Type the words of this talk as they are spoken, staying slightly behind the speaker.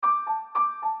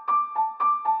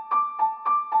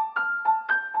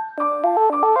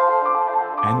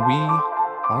And we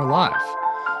are live.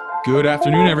 Good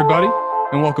afternoon, everybody,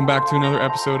 and welcome back to another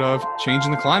episode of Changing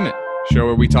the Climate, show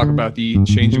where we talk about the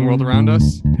changing world around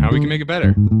us and how we can make it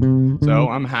better. So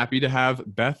I'm happy to have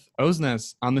Beth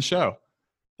Osnes on the show.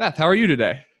 Beth, how are you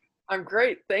today? I'm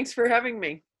great. Thanks for having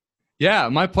me. Yeah,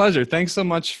 my pleasure. Thanks so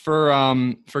much for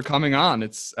coming on.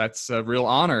 That's a real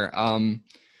honor.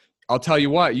 I'll tell you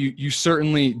what, you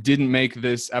certainly didn't make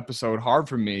this episode hard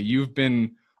for me. You've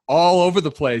been all over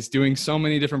the place doing so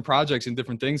many different projects and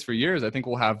different things for years. I think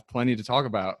we'll have plenty to talk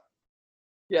about.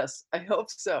 Yes, I hope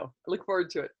so. I look forward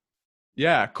to it.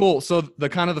 Yeah, cool. So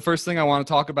the first thing I want to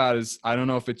talk about is, I don't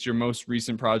know if it's your most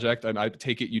recent project. I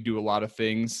take it you do a lot of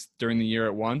things during the year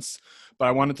at once, but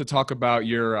I wanted to talk about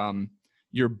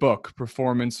your book,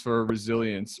 Performance for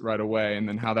Resilience, right away, and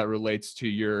then how that relates to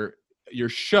your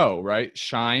show, right?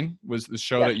 Shine was the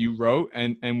show that you wrote,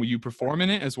 and will you perform in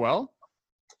it as well?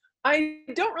 I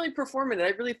don't really perform it. I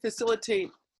really facilitate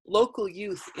local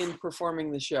youth in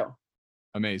performing the show.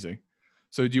 Amazing.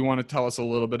 So do you want to tell us a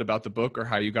little bit about the book or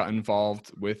how you got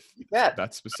involved with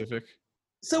that specific?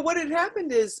 So what had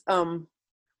happened is the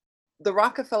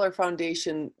Rockefeller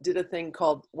Foundation did a thing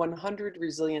called 100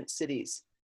 Resilient Cities.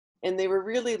 And they were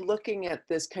really looking at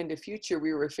this kind of future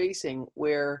we were facing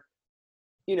where,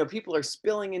 people are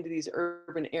spilling into these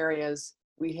urban areas.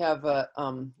 We have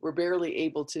we're barely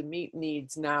able to meet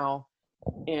needs now.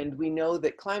 And we know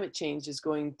that climate change is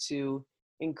going to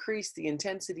increase the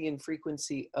intensity and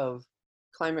frequency of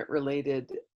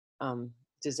climate-related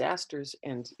disasters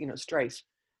and strife.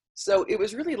 So it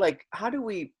was really like,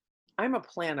 I'm a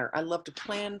planner. I love to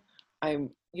plan. I'm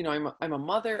a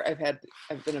mother.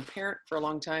 I've been a parent for a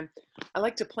long time. I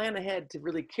like to plan ahead to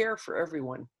really care for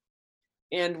everyone.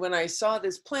 And when I saw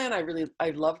this plan,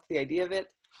 I loved the idea of it.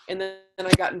 And then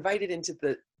I got invited into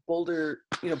the Boulder.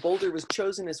 Boulder was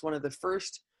chosen as one of the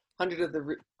first 100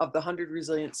 of the 100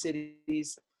 resilient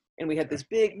cities. And we had this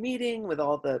big meeting with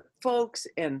all the folks,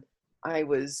 and I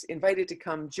was invited to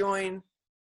come join.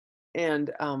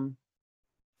 And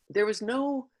there was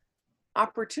no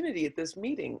opportunity at this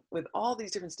meeting with all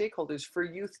these different stakeholders for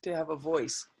youth to have a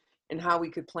voice in how we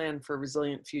could plan for a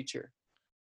resilient future.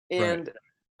 And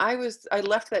I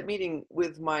left that meeting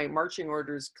with my marching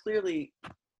orders clear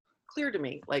to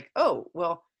me, like, oh,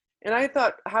 well, and I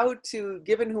thought how to,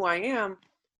 given who I am,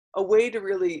 a way to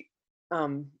really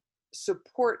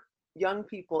support young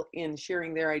people in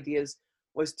sharing their ideas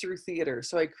was through theater.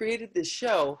 So I created this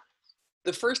show,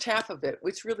 the first half of it,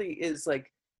 which really is like,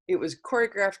 it was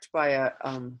choreographed by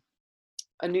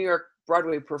a New York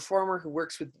Broadway performer who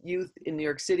works with youth in New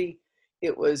York City.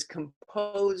 It was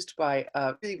composed by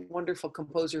a really wonderful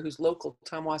composer who's local,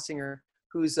 Tom Wassinger,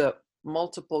 who's a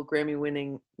multiple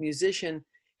Grammy-winning musician.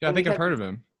 Yeah, I think I've heard of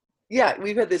him. Yeah,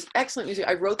 we've had this excellent music.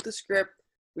 I wrote the script.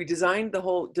 We designed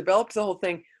developed the whole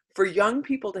thing for young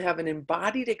people to have an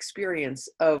embodied experience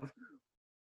of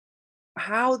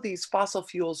how these fossil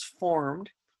fuels formed,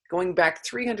 going back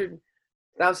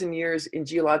 300,000 years in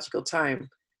geological time,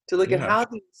 to look at how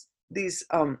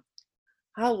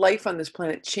how life on this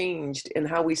planet changed and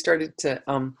how we started to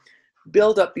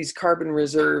build up these carbon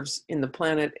reserves in the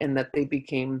planet, and that they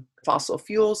became fossil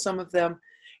fuels, some of them,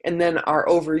 and then our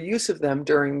overuse of them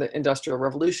during the Industrial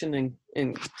Revolution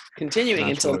and continuing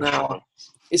until now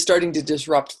is starting to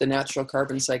disrupt the natural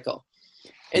carbon cycle.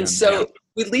 And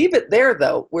we leave it there,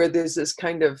 though, where there's this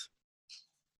kind of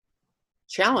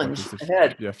challenge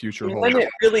ahead. Yeah, future and then it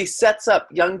really sets up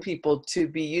young people to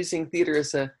be using theater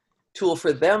as a tool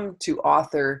for them to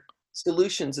author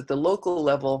solutions at the local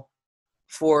level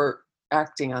for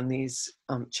acting on these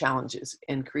challenges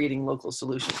and creating local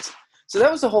solutions. So that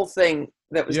was the whole thing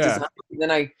that was designed. And then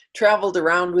I traveled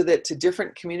around with it to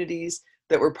different communities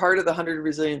that were part of the 100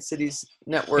 Resilient Cities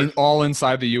network. All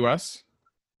inside the U.S.?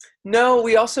 No,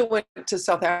 we also went to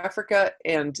South Africa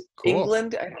and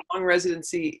England. I had a long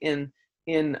residency in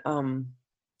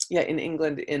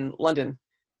England, in London,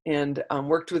 and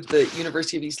worked with the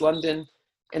University of East London,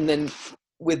 and then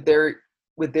with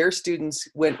their students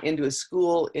went into a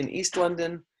school in East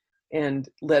London and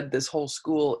led this whole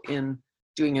school in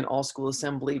doing an all-school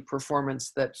assembly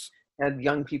performance that had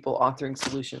young people authoring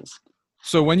solutions.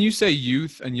 So when you say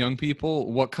youth and young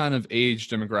people, what kind of age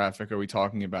demographic are we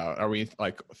talking about? Are we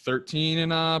like 13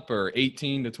 and up, or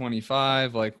 18 to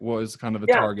 25? Like, what is kind of the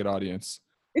target audience?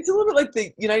 It's a little bit like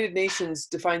the United Nations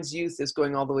defines youth as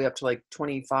going all the way up to like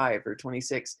 25 or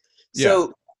 26.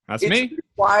 So that's me.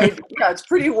 Wide, it's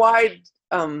pretty wide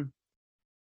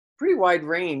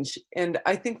range. And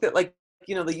I think that, like,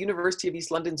 the University of East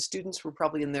London students were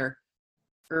probably in their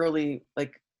early,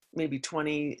 like maybe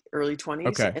early 20s.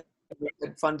 Okay. And they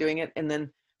had fun doing it. And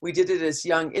then we did it as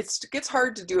young. It gets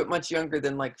hard to do it much younger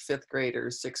than like 5th grade or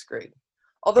 6th grade.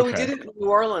 Although we Okay. did it in New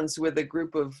Orleans with a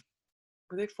group of,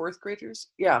 were they 4th graders?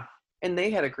 Yeah. And they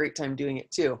had a great time doing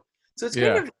it too. So it's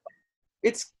kind Yeah. of,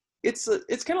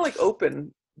 it's kind of like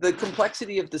open. The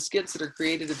complexity of the skits that are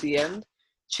created at the end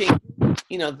change,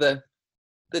 the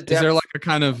Is there depth. like a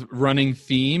kind of running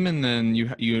theme, and then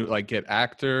you like get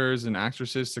actors and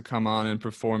actresses to come on and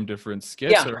perform different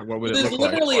skits, Yeah. or what would it There's look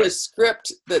like? literally a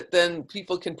script that then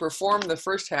people can perform the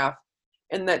first half,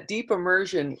 and that deep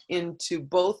immersion into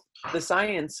both the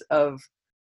science of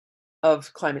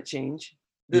climate change.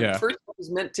 The Yeah. first one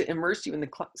is meant to immerse you in the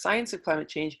science of climate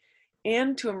change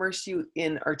and to immerse you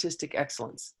in artistic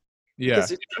excellence.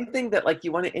 Because Yeah. there's something that like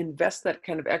you want to invest that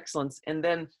kind of excellence, and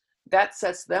then that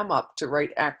sets them up to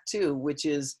write act 2, which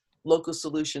is local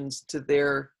solutions to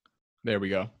their There we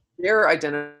go.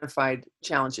 identified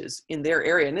challenges in their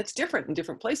area. And it's different in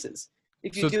different places.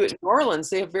 If you So do it in New Orleans,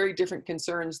 they have very different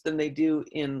concerns than they do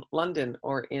in London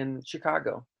or in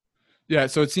Chicago. yeah,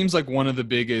 so it seems like one of the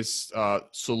biggest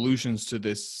solutions to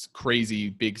this crazy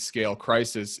big scale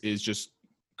crisis is just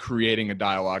creating a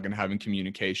dialogue and having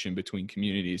communication between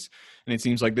communities. And it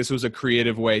seems like this was a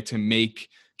creative way to make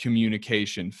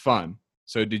communication fun.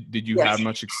 So did you have Yes.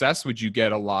 much success? Would you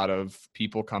get a lot of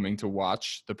people coming to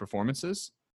watch the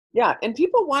performances? Yeah, and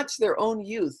people watch their own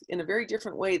youth in a very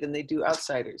different way than they do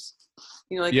outsiders.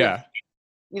 Like Yeah.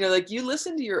 like you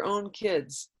listen to your own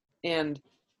kids, and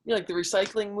like the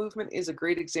recycling movement is a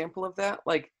great example of that.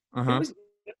 Like it Uh-huh. was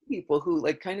people who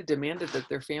like kind of demanded that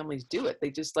their families do it.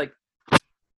 They just like,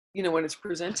 when it's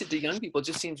presented to young people, it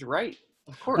just seems right.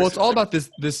 Of course. Well, it's all about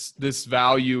this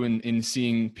value in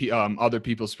seeing other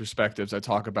people's perspectives. I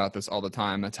talk about this all the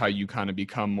time. That's how you kind of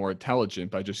become more intelligent,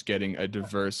 by just getting a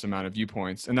diverse amount of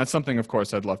viewpoints. And that's something, of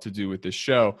course, I'd love to do with this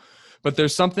show. But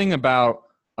there's something about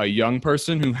a young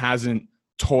person who hasn't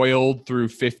toiled through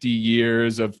 50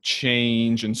 years of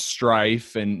change and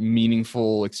strife and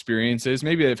meaningful experiences.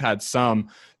 Maybe they've had some,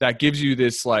 that gives you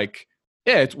this like,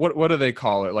 yeah, it's what do they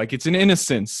call it? Like, it's an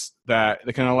innocence that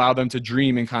can allow them to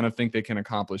dream and kind of think they can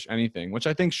accomplish anything, which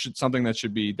I think something that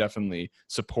should be definitely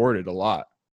supported a lot.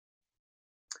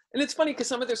 And it's funny because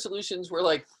some of their solutions were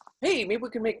like, hey, maybe we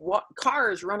can make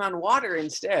cars run on water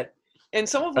instead. And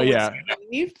some of them Yeah. was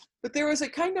naive, but there was a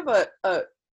kind of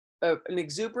an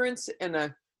exuberance and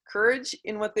a courage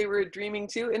in what they were dreaming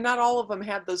too. And not all of them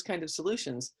had those kind of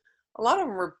solutions. A lot of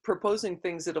them were proposing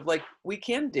things that we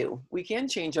can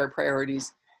change our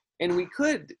priorities, and we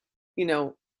could,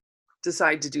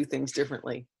 decide to do things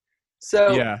differently.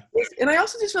 So, Yeah. and I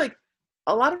also just feel like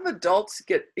a lot of adults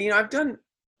get, I've done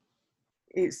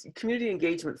community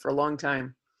engagement for a long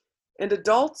time, and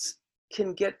adults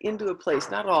can get into a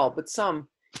place, not all, but some,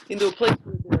 into a place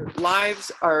where their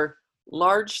lives are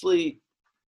largely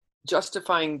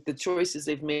justifying the choices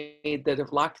they've made that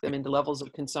have locked them into levels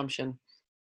of consumption.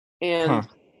 And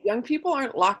young people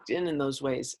aren't locked in those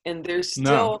ways. And there's still,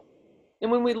 No. and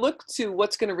when we look to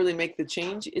what's going to really make the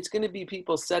change, it's going to be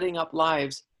people setting up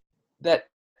lives that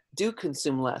do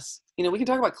consume less. We can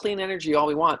talk about clean energy all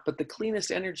we want, but the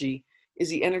cleanest energy is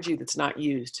the energy that's not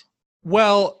used.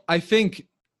 Well, I think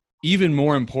even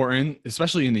more important,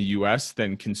 especially in the US,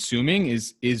 than consuming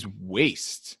is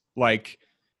waste. Like,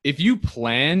 if you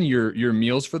plan your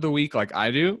meals for the week like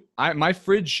I do, my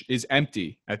fridge is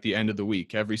empty at the end of the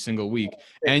week, every single week.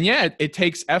 And yeah, it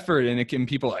takes effort, and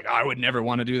people like, oh, I would never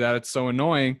want to do that. It's so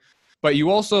annoying. But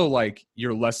you also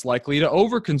you're less likely to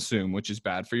overconsume, which is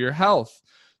bad for your health.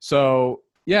 So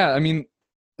yeah, I mean,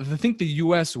 I think the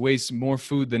US wastes more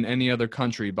food than any other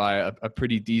country by a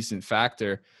pretty decent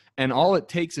factor. And all it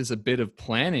takes is a bit of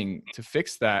planning to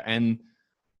fix that. And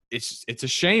it's a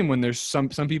shame when there's some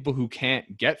people who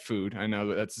can't get food. I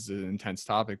know that's an intense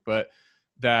topic, but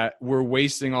that we're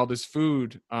wasting all this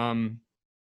food.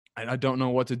 I don't know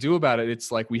what to do about it.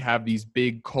 It's like we have these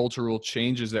big cultural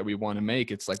changes that we want to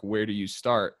make. It's like, where do you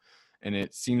start? And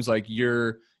it seems like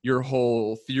your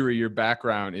whole theory, your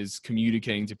background is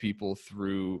communicating to people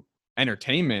through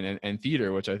entertainment and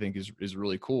theater, which I think is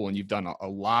really cool. And you've done a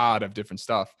lot of different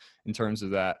stuff in terms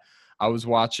of that. I was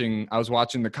watching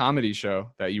the comedy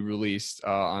show that you released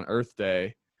on Earth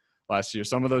Day last year.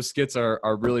 Some of those skits are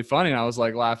really funny, and I was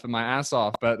like laughing my ass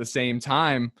off. But at the same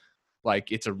time,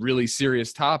 like, it's a really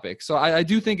serious topic. So I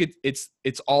do think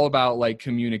it's all about like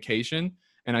communication.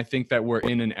 And I think that we're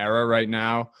in an era right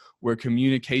now where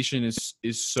communication is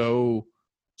so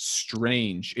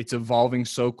strange. It's evolving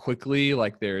so quickly.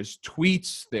 Like, there's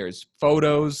tweets, there's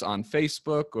photos on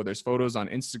Facebook, or there's photos on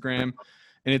Instagram,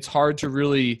 and it's hard to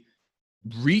really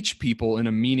reach people in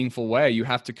a meaningful way. You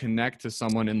have to connect to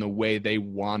someone in the way they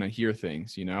want to hear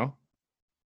things,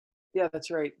 Yeah,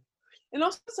 that's right. And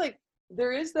also it's like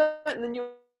there is that, and then you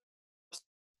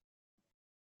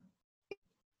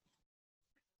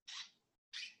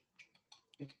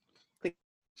think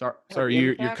about Sorry, the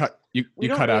you impact. We you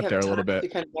don't cut really out have there a time little bit. to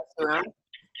kind of mess around.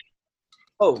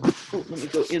 Let me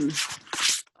go in.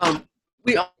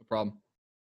 We No problem.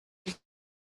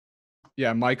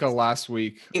 Yeah, Micah last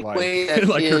week, like way that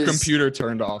like her is. computer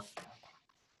turned off.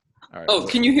 All right. Oh,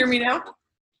 can you hear me now?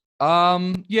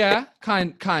 Yeah,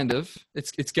 kind of.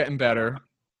 It's getting better.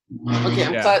 Okay,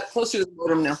 I'm Yeah. closer to the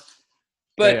modem now. Yeah,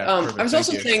 But yeah. I Perfect. was Thank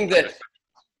also you. saying that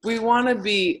we want to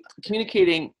be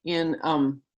communicating in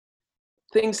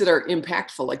things that are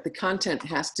impactful. Like the content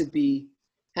has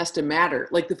to matter.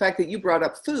 Like the fact that you brought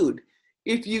up food.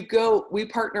 If you go, we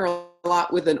partner a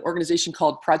lot with an organization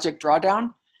called Project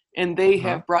Drawdown, and they Uh-huh.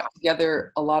 have brought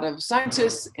together a lot of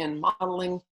scientists and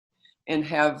modeling, and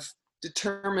have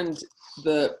determined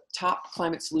the top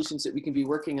climate solutions that we can be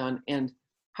working on, and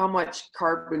how much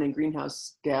carbon and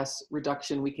greenhouse gas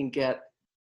reduction we can get,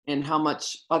 and how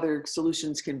much other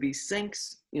solutions can be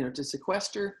sinks, to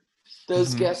sequester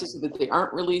those gases so that they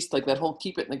aren't released, like that whole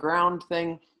keep it in the ground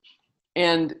thing.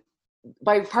 And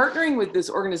by partnering with this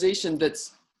organization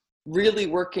that's really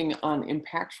working on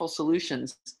impactful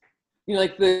solutions,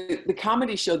 like the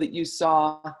comedy show that you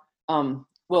saw,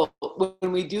 well,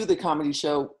 when we do the comedy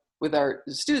show with our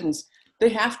students, they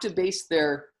have to base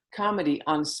their comedy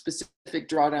on specific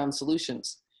drawdown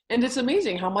solutions. And it's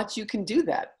amazing how much you can do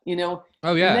that,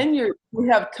 Oh and yeah. then you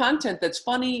have content that's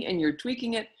funny, and you're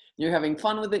tweaking it, you're having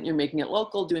fun with it, and you're making it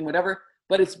local, doing whatever,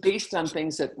 but it's based on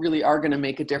things that really are going to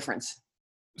make a difference.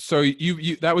 So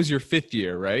you that was your 5th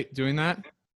year, right? Doing that?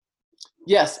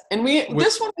 Yes, and With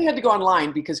this one we had to go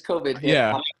online because COVID hit,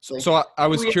 yeah. obviously. So I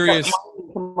was We ended up curious.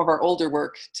 mining some of our older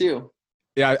work too.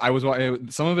 Yeah, I was.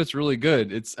 Some of it's really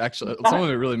good. It's actually some of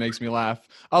it really makes me laugh.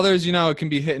 Others, it can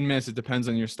be hit and miss. It depends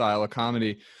on your style of comedy.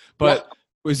 Yep. But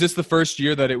was this the first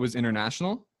year that it was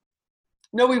international?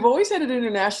 No, we've always had it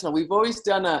international. We've always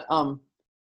done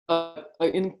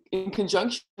in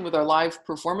conjunction with our live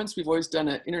performance, we've always done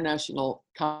an international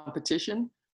competition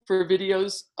for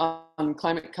videos on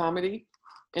climate comedy,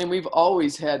 and we've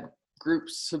always had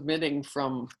groups submitting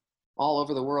from all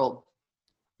over the world.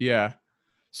 Yeah.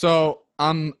 So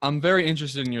I'm very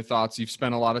interested in your thoughts. You've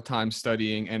spent a lot of time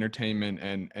studying entertainment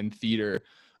and theater,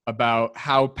 about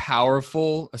how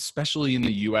powerful, especially in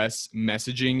the US,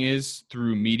 messaging is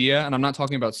through media. And I'm not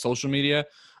talking about social media.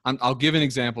 I'll give an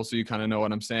example so you kind of know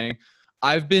what I'm saying.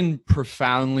 I've been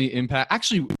profoundly impacted.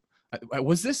 Actually,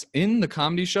 was this in the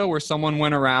comedy show where someone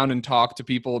went around and talked to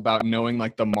people about knowing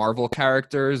like the Marvel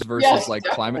characters versus Yes, like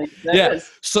climate? definitely. That Yeah. is.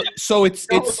 So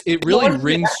it really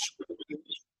rings.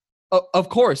 Of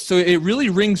course. So it really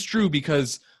rings true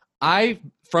because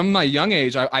from my young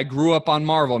age, I grew up on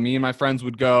Marvel. Me and my friends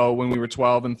would go when we were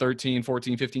 12 and 13,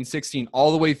 14, 15, 16, all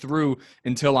the way through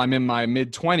until I'm in my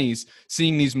mid 20s,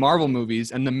 seeing these Marvel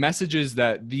movies, and the messages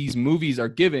that these movies are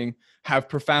giving have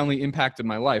profoundly impacted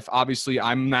my life. Obviously,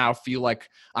 I'm now feel like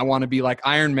I want to be like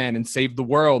Iron Man and save the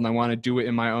world, and I want to do it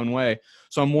in my own way.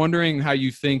 So I'm wondering how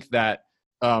you think that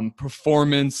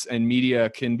performance and media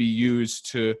can be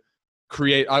used to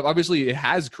create. Obviously it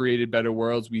has created better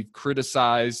worlds. We've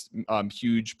criticized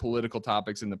huge political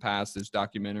topics in the past. There's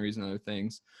documentaries and other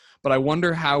things, but I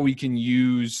wonder how we can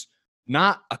use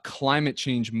not a climate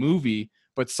change movie,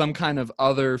 but some kind of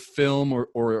other film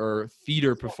or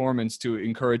theater performance to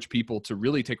encourage people to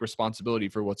really take responsibility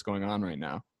for what's going on right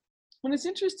now. When it's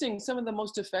interesting, some of the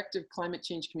most effective climate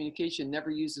change communication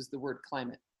never uses the word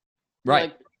climate.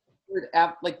 Right.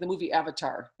 Like the movie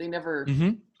Avatar, they never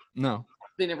No.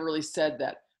 They never really said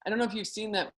that. I don't know if you've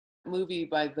seen that movie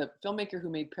by the filmmaker who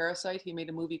made Parasite. He made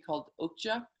a movie called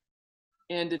Okja,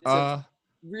 and it's a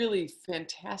really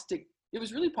fantastic. It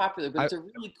was really popular, but it's a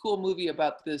really cool movie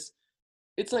about this.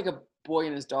 It's like a boy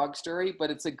and his dog story, but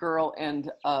it's a girl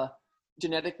and a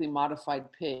genetically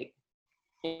modified pig.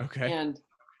 Okay. And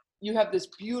you have this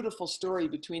beautiful story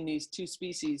between these two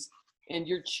species, and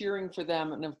you're cheering for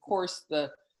them. And of course,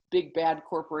 the big bad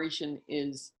corporation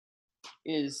is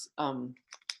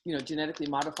genetically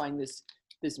modifying this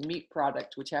meat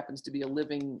product, which happens to be a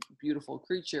living, beautiful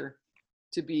creature,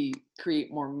 to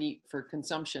create more meat for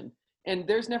consumption. And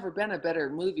there's never been a better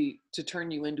movie to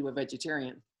turn you into a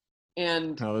vegetarian.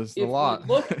 And there's if a lot.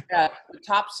 we look at the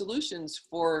top solutions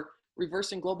for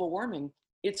reversing global warming,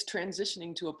 it's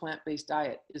transitioning to a plant-based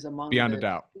diet is among Beyond the a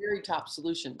doubt. very top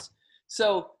solutions.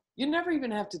 So you never even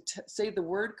have to say the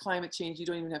word climate change. You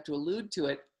don't even have to allude to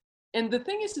it. And the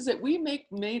thing is that we make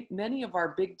many of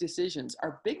our big decisions,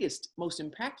 our biggest, most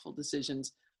impactful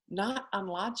decisions, not on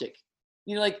logic.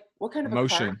 Like what kind of a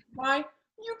car do you buy?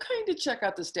 you kind of check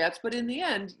out the stats, but in the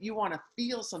end, you want to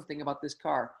feel something about this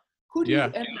car. Who do you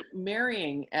Yeah, end up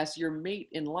marrying as your mate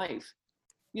in life?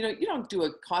 You don't do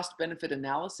a cost benefit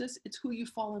analysis. It's who you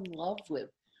fall in love with.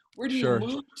 Where do you sure.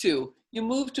 move to? You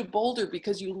move to Boulder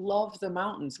because you love the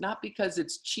mountains, not because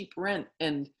it's cheap rent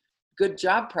and good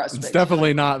job It's prospects.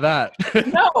 definitely not that.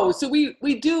 No. So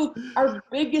we do our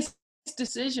biggest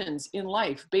decisions in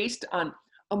life based on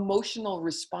emotional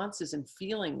responses and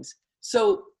feelings.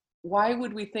 So why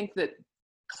would we think that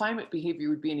climate behavior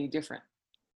would be any different?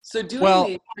 So doing Well,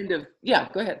 the kind of, yeah,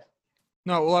 go ahead.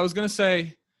 no, well, I was going to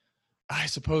say, I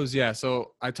suppose, yeah.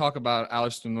 So I talk about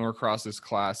Alistair Norcross's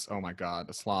class. Oh my God,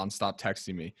 Aslan, stop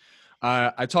texting me.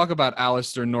 I talk about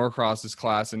Alistair Norcross's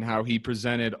class and how he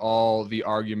presented all the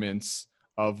arguments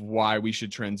of why we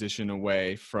should transition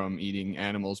away from eating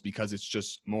animals because it's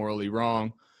just morally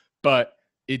wrong. But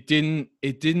it didn't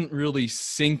really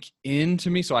sink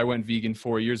into me. So I went vegan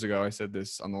 4 years ago. I said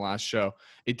this on the last show.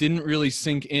 It didn't really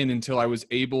sink in until I was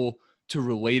able to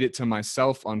relate it to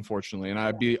myself, unfortunately. And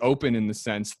I'd be open in the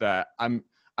sense that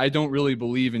I don't really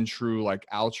believe in true like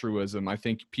altruism. I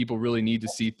think people really need to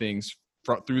see things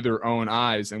through their own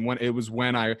eyes. And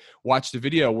when I watched a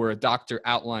video where a doctor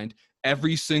outlined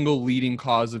every single leading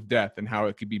cause of death and how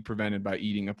it could be prevented by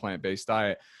eating a plant-based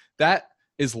diet, that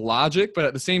is logic, but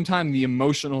at the same time, the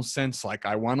emotional sense, like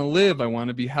I want to live, I want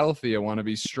to be healthy, I want to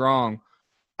be strong.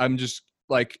 I'm just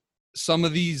like, some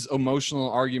of these emotional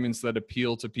arguments that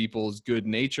appeal to people's good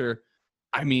nature.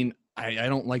 I mean, I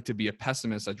don't like to be a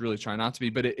pessimist. I'd really try not to be,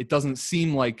 but it doesn't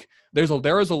seem like there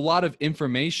is a lot of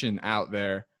information out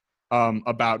there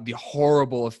about the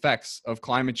horrible effects of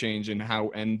climate change and how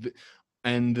and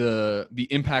the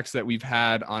impacts that we've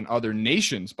had on other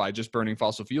nations by just burning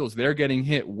fossil fuels. They're getting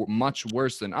hit much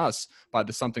worse than us by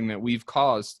something that we've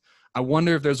caused. I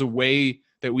wonder if there's a way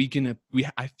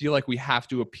that I feel like we have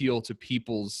to appeal to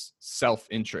people's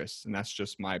self-interest, and that's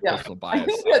just my Yeah, personal I bias.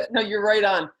 think that, no, you're right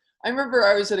on. I remember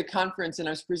I was at a conference and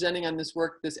I was presenting on this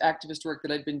work, this activist work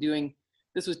that I'd been doing.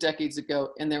 This was decades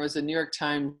ago. And there was a New York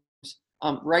Times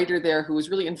writer there who was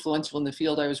really influential in the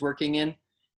field I was working in.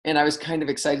 And I was kind of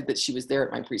excited that she was there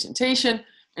at my presentation.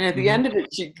 And at the end of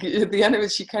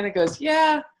it, she kind of goes,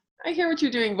 yeah, I hear what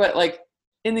you're doing. But like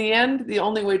in the end, the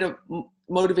only way to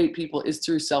motivate people is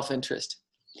through self-interest.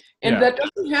 And Yeah. that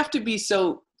doesn't have to be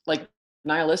so like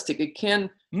nihilistic. It can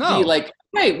be No. like,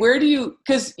 hey, where do you,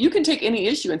 because you can take any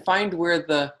issue and find where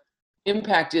the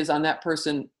impact is on that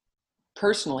person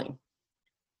personally.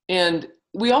 And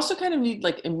we also kind of need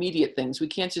like immediate things. We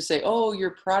can't just say, oh,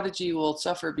 your prodigy will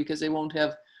suffer because they won't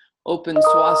have open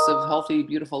swaths of healthy,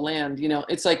 beautiful land. You know,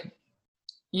 it's like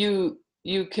you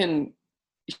can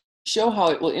show how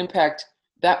it will impact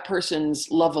that person's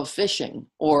love of fishing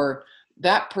or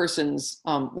that person's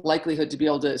likelihood to be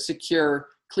able to secure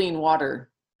clean water,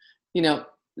 you know.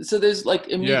 So there's like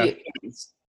Yeah. immediate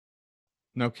things.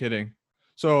 No kidding.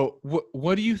 So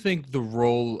what do you think the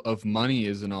role of money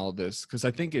is in all this? Because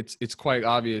I think it's quite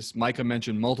obvious. Micah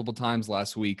mentioned multiple times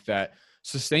last week that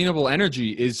sustainable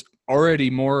energy is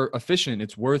already more efficient.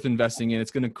 It's worth investing in.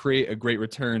 It's going to create a great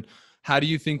return. How do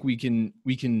you think we can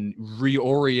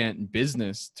reorient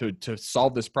business to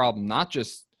solve this problem, not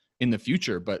just in the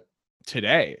future, but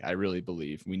today? I really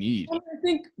believe we need. Well, I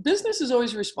think businesses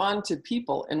always respond to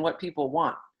people and what people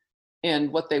want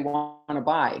and what they want to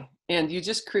buy. And you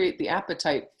just create the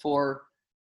appetite for,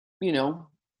 you know,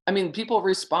 I mean, people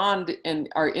respond and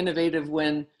are innovative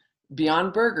when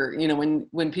Beyond Burger, you know,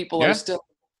 when people are Yeah. still,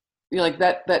 you know, like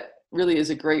that really is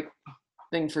a great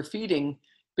thing for feeding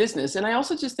business. And I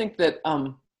also just think that,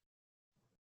 you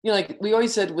know, like we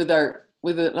always said with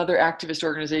another activist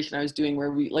organization I was doing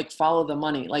where we like follow the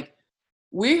money, like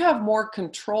we have more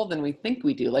control than we think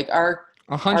we do. Like our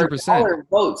 100%. dollar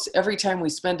votes every time we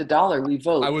spend a dollar, we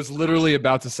vote. I was literally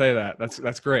about to say that.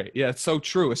 That's great. Yeah, it's so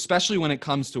true, especially when it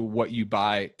comes to what you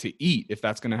buy to eat, if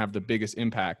that's going to have the biggest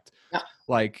impact. Yeah.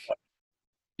 Like,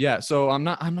 yeah, so I'm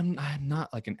not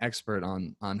like an expert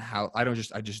on how I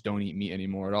just don't eat meat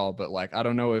anymore at all, but like I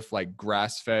don't know if like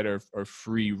grass-fed or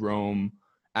free roam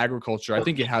agriculture, I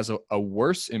think it has a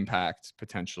worse impact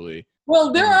potentially.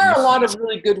 Well, there in are a this lot sense. of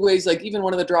really good ways. Like even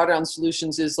one of the drawdown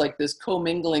solutions is like this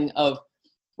commingling of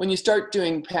when you start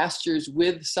doing pastures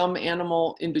with some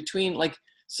animal in between, like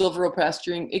silvero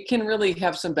pasturing, it can really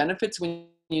have some benefits when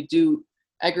you do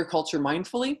agriculture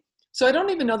mindfully. So I don't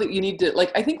even know that you need to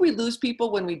like. I think we lose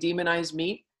people when we demonize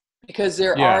meat because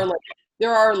there Yeah.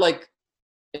 are like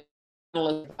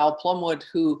Al Plumwood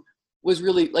who was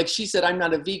really like she said, I'm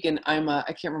not a vegan. I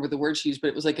can't remember the word she used, but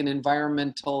it was like an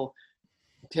environmental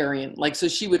vegetarian. Like so,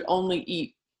 she would only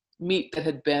eat meat that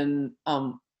had been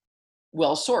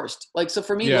well sourced. Like so,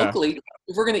 for me Yeah. locally,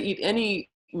 if we're going to eat any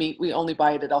meat, we only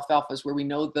buy it at Alfalfa's, where we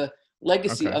know the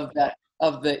legacy Okay. of that,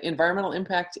 of the environmental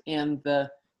impact and the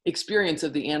experience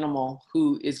of the animal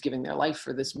who is giving their life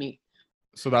for this meat.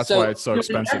 So that's why So it's so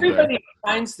expensive there. everybody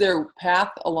finds their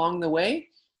path along the way.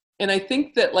 And I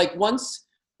think that like once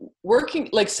working,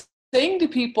 like saying to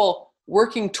people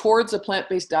working towards a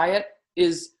plant-based diet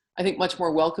is, I think, much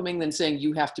more welcoming than saying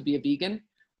you have to be a vegan.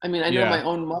 I mean, I know my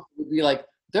own mother would be like,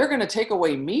 they're going to take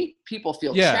away meat. People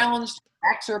feel challenged,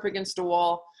 backs are up against a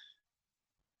wall.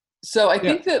 So I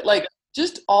think that like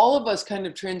just all of us kind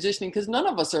of transitioning, because none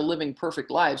of us are living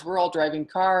perfect lives. We're all driving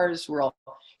cars. We're all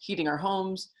heating our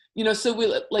homes. You know, so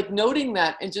we like noting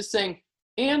that and just saying,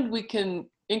 and we can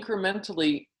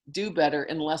incrementally do better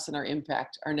and lessen our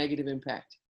impact, our negative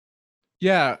impact.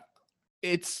 Yeah,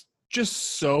 it's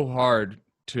just so hard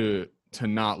to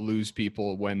not lose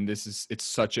people when it's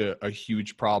such a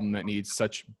huge problem that needs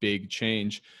such big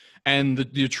change. And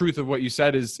the truth of what you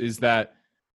said is that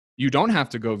you don't have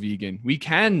to go vegan. We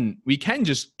can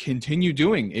just continue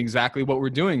doing exactly what we're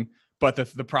doing, but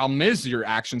the problem is your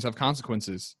actions have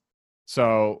consequences.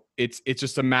 So it's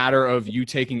just a matter of you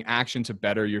taking action to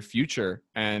better your future.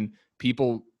 And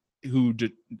people who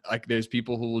there's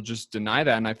people who will just deny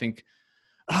that. And I think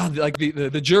like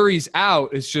the jury's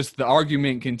out. It's just the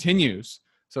argument continues.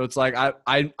 So it's like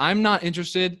I'm not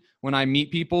interested when I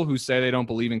meet people who say they don't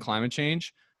believe in climate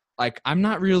change. Like I'm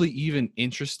not really even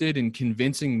interested in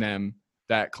convincing them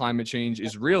that climate change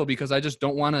is real, because I just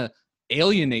don't want to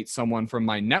alienate someone from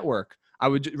my network. I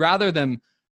would rather them,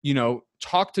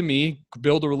 talk to me,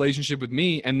 build a relationship with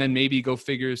me, and then maybe go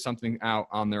figure something out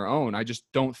on their own. I just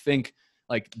don't think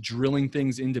like drilling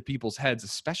things into people's heads,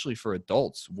 especially for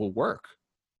adults, will work.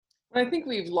 I think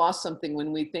we've lost something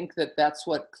when we think that that's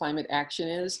what climate action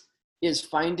is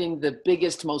finding the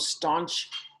biggest, most staunch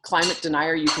climate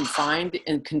denier you can find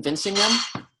and convincing them.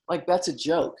 Like that's a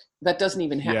joke. That doesn't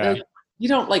even happen. Yeah. Like, you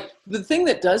don't like the thing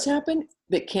that does happen,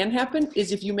 that can happen,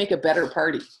 is if you make a better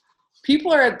party.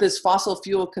 People are at this fossil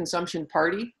fuel consumption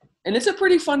party, and it's a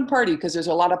pretty fun party because there's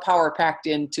a lot of power packed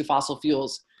into fossil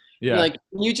fuels. Yeah. Like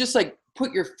you just like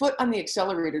put your foot on the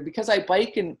accelerator. Because I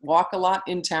bike and walk a lot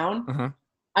in town. Uh-huh.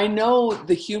 I know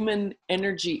the human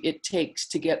energy it takes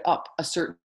to get up a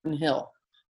certain hill.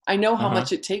 I know how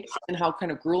much it takes and how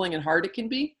kind of grueling and hard it can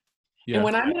be. Yeah. And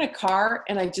when I'm in a car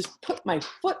and I just put my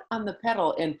foot on the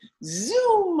pedal and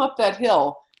zoom up that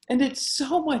hill, and it's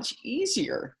so much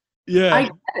easier. Yeah. I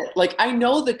get it. Like I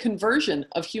know the conversion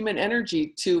of human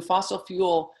energy to fossil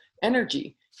fuel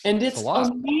energy, and it's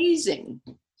amazing.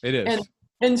 It is.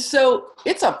 And so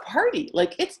it's a party.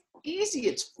 Like it's easy,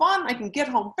 it's fun, I can get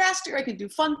home faster, I can do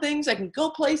fun things, I can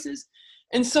go places.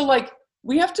 And so like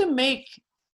we have to make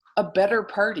a better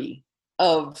party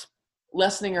of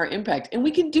lessening our impact, and we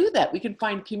can do that. We can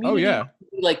find community,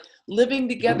 like living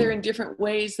together in different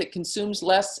ways that consumes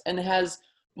less and has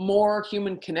more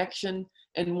human connection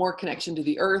and more connection to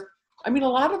the earth. I mean, a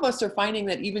lot of us are finding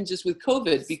that even just with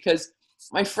COVID, because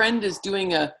my friend is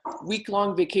doing a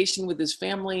week-long vacation with his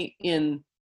family in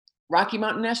Rocky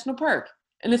Mountain National Park.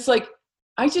 And it's like,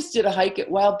 I just did a hike at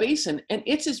Wild Basin, and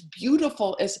it's as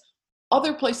beautiful as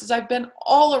other places I've been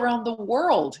all around the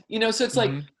world, So it's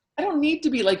like, I don't need to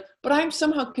be like, but I'm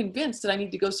somehow convinced that I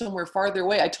need to go somewhere farther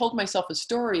away. I told myself a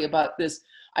story about this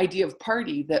idea of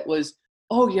party that was,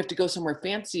 oh, you have to go somewhere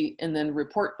fancy and then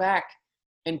report back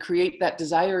and create that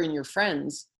desire in your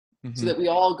friends so that we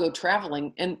all go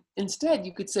traveling. And instead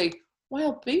you could say,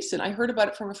 Wild Basin, I heard about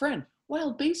it from a friend.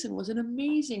 Wild Basin was an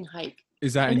amazing hike.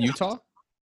 Is that in Utah?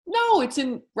 No, it's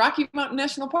in Rocky Mountain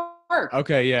National Park.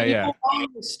 Okay, yeah. You go along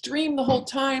the stream the whole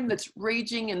time that's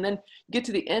raging, and then you get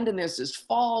to the end and there's this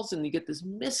falls and you get this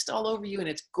mist all over you and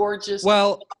it's gorgeous.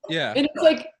 Well, yeah. And it's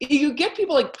like you get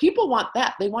people, like people want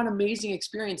that. They want amazing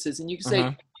experiences, and you can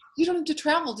say, you don't have to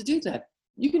travel to do that.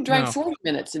 You can drive 40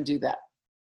 minutes and do that.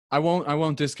 I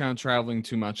won't discount traveling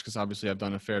too much, because obviously I've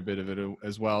done a fair bit of it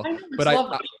as well.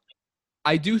 But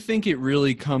I do think it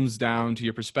really comes down to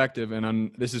your perspective,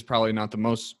 and this is probably not the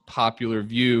most popular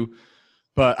view,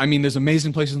 but I mean, there's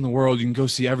amazing places in the world. You can go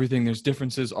see everything. There's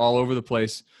differences all over the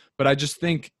place, but I just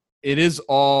think it is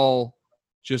all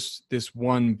just this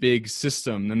one big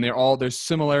system, and there's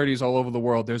similarities all over the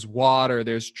world. There's water,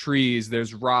 there's trees,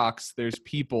 there's rocks, there's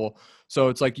people. So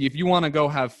it's like, if you want to go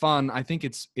have fun, I think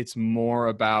it's more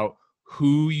about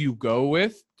who you go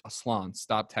with. Aslan,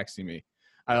 stop texting me.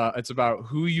 It's about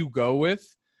who you go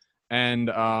with,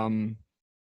 and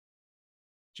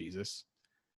Jesus,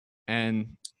 and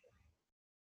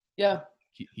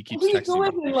he keeps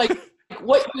texting me. Like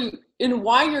what you and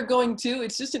why you're going to.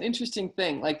 It's just an interesting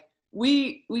thing. Like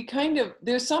we kind of,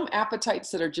 there's some appetites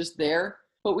that are just there,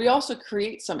 but we also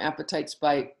create some appetites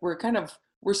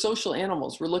we're social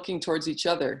animals. We're looking towards each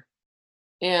other,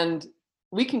 and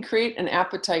we can create an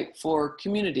appetite for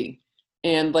community.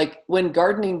 And like when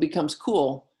gardening becomes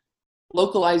cool,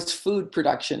 localized food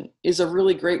production is a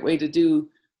really great way to do,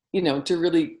 to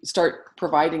really start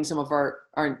providing some of our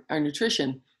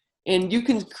nutrition. And you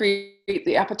can create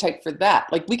the appetite for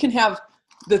that. Like we can have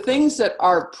the things that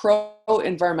are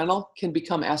pro-environmental can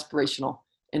become aspirational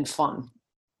and fun.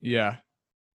 Yeah.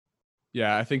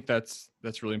 Yeah, I think that's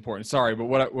really important. Sorry, but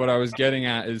what I was getting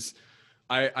at is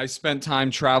I spent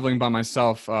time traveling by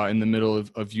myself in the middle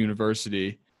of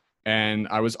university, and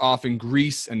I was off in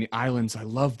Greece and the islands. I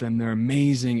loved them. They're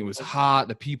amazing. It was hot.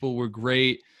 The people were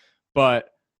great, but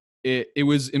it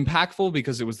was impactful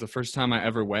because it was the first time I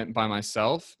ever went by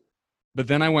myself. But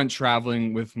then I went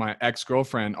traveling with my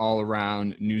ex-girlfriend all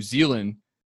around New Zealand,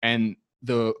 and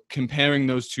comparing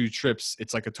those two trips,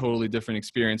 it's like a totally different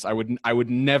experience. I would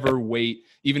never wait,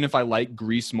 even if I like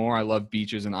Greece more. I love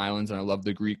beaches and islands, and I love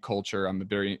the Greek culture. I'm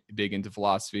very big into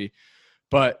philosophy.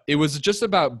 But it was just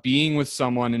about being with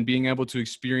someone and being able to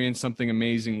experience something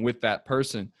amazing with that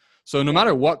person. So no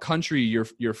matter what country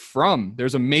you're from,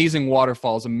 there's amazing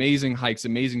waterfalls, amazing hikes,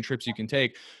 amazing trips you can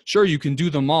take. Sure, you can do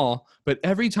them all, but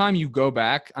every time you go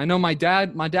back, I know my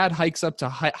dad hikes up to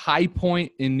High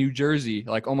Point in New Jersey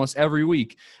like almost every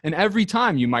week, and every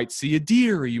time you might see a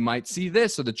deer, or you might see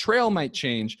this, or the trail might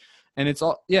change, and it's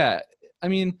all, yeah. I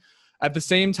mean, at the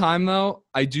same time though,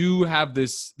 I do have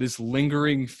this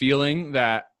lingering feeling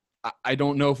that I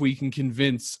don't know if we can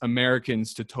convince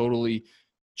Americans to totally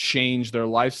change their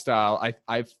lifestyle.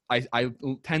 I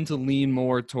tend to lean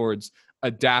more towards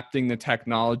adapting the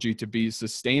technology to be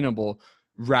sustainable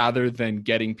rather than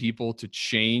getting people to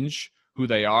change who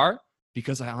they are,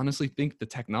 because I honestly think the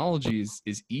technology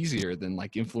is easier than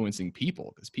like influencing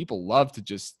people, because people love to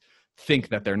just think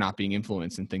that they're not being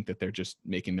influenced and think that they're just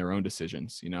making their own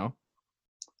decisions, you know?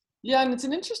 Yeah, and it's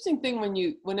an interesting thing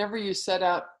whenever you set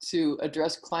out to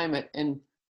address climate and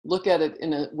look at it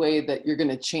in a way that you're going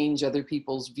to change other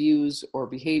people's views or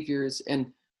behaviors.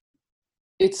 And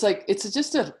it's like, it's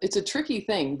a tricky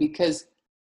thing, because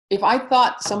if I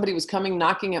thought somebody was coming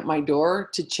knocking at my door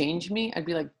to change me, I'd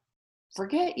be like,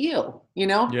 forget you,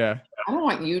 Yeah. I don't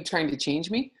want you trying to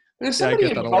change me. But if Yeah, I somebody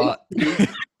get that a lot.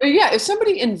 if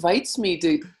somebody invites me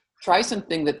to try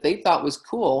something that they thought was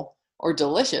cool or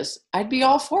delicious, I'd be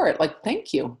all for it. Like,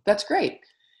 thank you. That's great.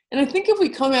 And I think if we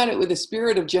come at it with a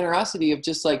spirit of generosity, of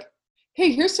just like,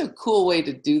 hey, here's a cool way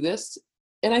to do this.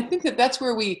 And I think that that's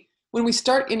where when we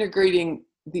start integrating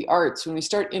the arts, when we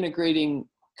start integrating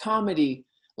comedy,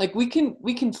 like we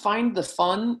can find the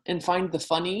fun and find the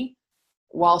funny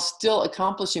while still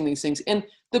accomplishing these things. And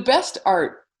the best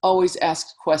art always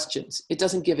asks questions. It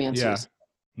doesn't give Yeah. answers.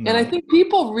 No. And I think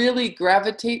people really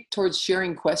gravitate towards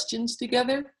sharing questions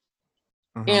together.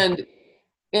 Uh-huh.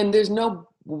 And there's no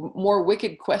more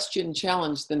wicked question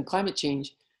challenge than climate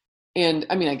change. And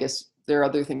I mean, I guess there are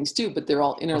other things too, but they're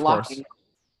all interlocking.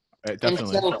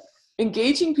 Definitely. And so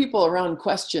engaging people around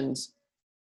questions,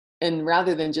 and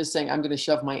rather than just saying, I'm going to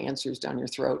shove my answers down your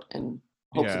throat and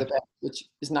hope for the best, which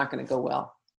is not going to go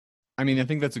well. I mean, I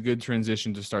think that's a good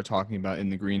transition to start talking about In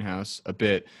the Greenhouse a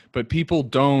bit, but people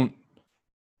don't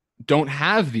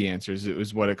have the answers,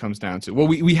 is what it comes down to. Well,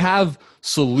 we have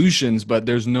solutions, but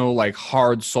there's no like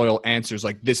hard soil answers,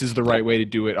 like this is the right way to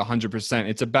do it 100%.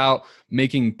 It's about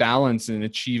making balance and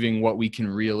achieving what we can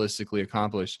realistically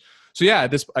accomplish. So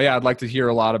I'd like to hear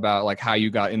a lot about like how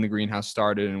you got In the Greenhouse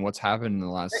started and what's happened in the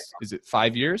last, is it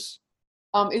 5 years?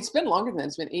 It's been longer than that.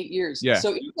 It's been 8 years. Yeah. So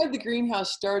Inside the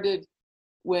Greenhouse started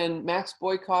when Max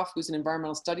Boykoff, who's an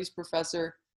environmental studies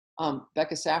professor,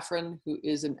 Becca Safran, who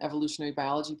is an evolutionary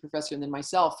biology professor, and then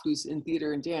myself, who's in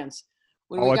theater and dance.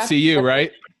 All at CU,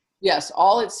 right? Yes,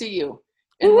 all at CU.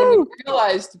 And when we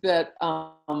realized that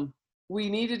we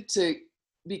needed to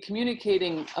be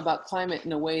communicating about climate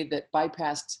in a way that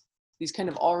bypassed these kind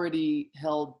of already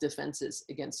held defenses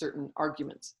against certain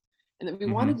arguments, and that we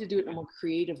wanted to do it in a more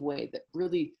creative way that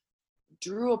really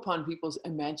drew upon people's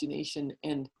imagination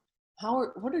and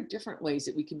what are different ways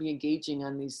that we can be engaging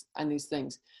on these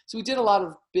things. So we did a lot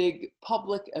of big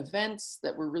public events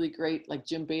that were really great, like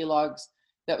Jim Balog's.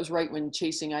 That was right when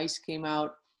Chasing Ice came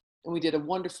out. And we did a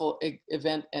wonderful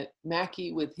event at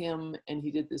Mackey with him, and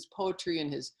he did this poetry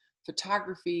and his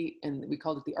photography, and we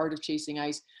called it The Art of Chasing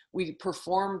Ice. We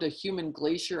performed a human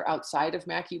glacier outside of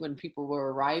Mackey when people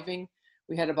were arriving.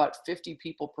 We had about 50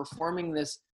 people performing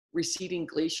this receding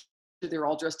glacier. They're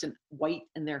all dressed in white,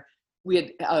 and we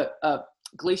had a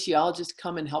glaciologist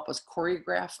come and help us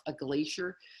choreograph a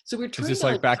glacier. So we're trying Is this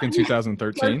like back in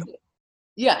 2013?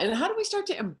 Yeah, and how do we start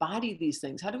to embody these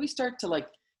things? How do we start to like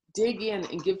dig in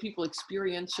and give people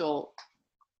experiential,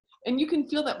 and you can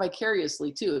feel that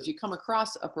vicariously too. If you come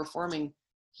across a performing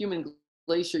human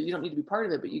glacier, you don't need to be part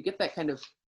of it, but you get that kind of,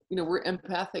 we're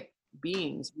empathic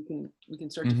beings. We can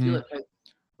start to feel Mm-hmm. it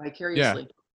Yeah. vicariously.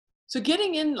 So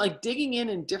getting in, like digging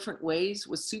in different ways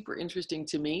was super interesting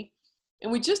to me.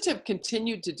 And we just have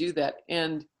continued to do that.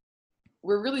 And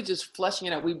we're really just fleshing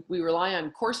it out. We rely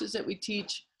on courses that we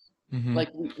teach. Mm-hmm. Like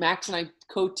Max and I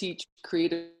co-teach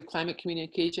creative climate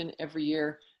communication every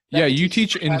year. Yeah, Becca you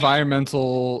teaches teach class.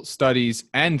 environmental studies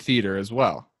and theater as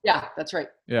well. Yeah, that's right.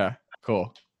 Yeah,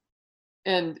 cool.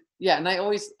 And yeah, and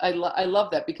I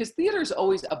love that because theater is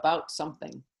always about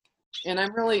something. And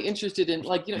I'm really interested in,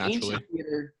 like, Naturally.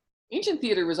 Ancient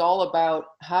theater was all about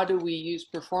how do we use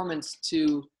performance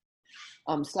to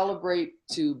celebrate,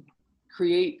 to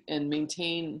create and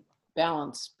maintain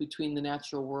balance between the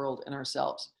natural world and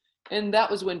ourselves. And that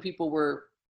was when people were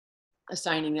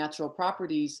assigning natural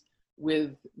properties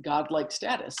with godlike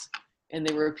status, and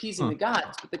they were appeasing the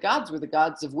gods, but the gods were the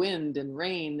gods of wind and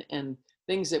rain and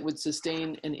things that would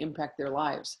sustain and impact their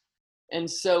lives. And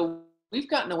so we've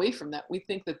gotten away from that. We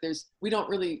think that we don't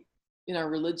really, in our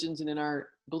religions and in our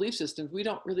belief systems, we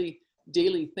don't really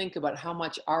daily think about how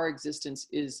much our existence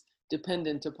is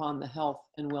dependent upon the health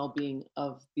and well-being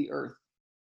of the earth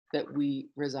that we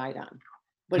reside on.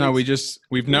 But No,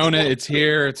 we've known it. It's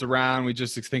here. It's around. We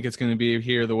just think it's going to be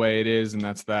here the way it is, and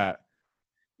that's that.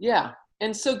 Yeah.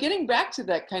 And so getting back to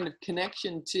that kind of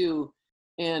connection to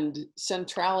and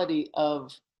centrality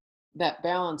of that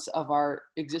balance of our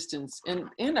existence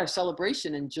and our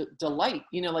celebration and delight,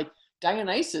 like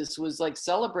Dionysus was like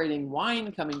celebrating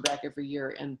wine coming back every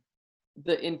year and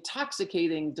the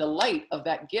intoxicating delight of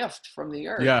that gift from the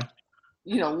earth. Yeah.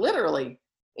 Literally.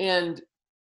 And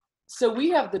so we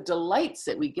have the delights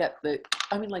that we get,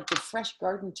 like the fresh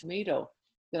garden tomato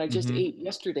that I just ate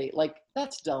yesterday. Like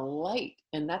that's delight.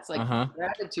 And that's like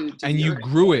gratitude to and the you earth.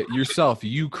 grew it yourself.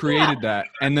 You created that.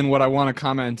 And then what I want to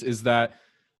comment is that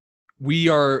we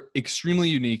are extremely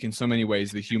unique in so many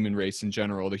ways, the human race in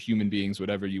general, the human beings,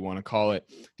 whatever you want to call it.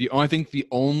 I think the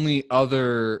only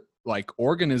other like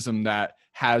organism that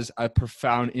has a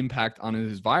profound impact on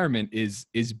its environment is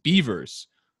beavers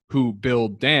who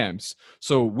build dams.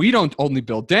 So we don't only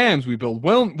build dams, we build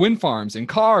wind farms and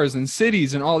cars and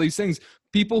cities and all these things.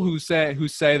 People who say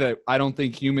that I don't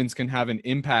think humans can have an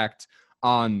impact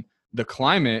on the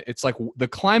climate, it's like the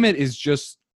climate is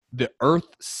just the earth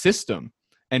system.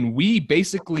 And we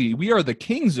are the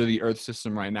kings of the earth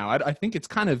system right now. I think it's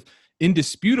kind of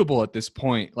indisputable at this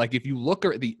point. Like if you look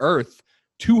at the earth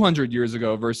 200 years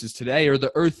ago versus today, or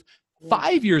the earth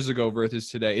 5 years ago versus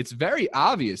today, it's very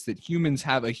obvious that humans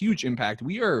have a huge impact.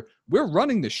 We're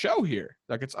running the show here.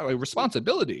 Like it's a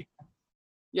responsibility.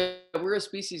 Yeah, we're a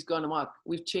species gone amok.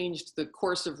 We've changed the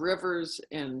course of rivers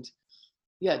and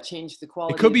changed the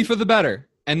quality. It could be for the better.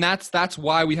 And that's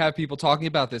why we have people talking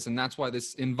about this. And that's why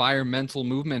this environmental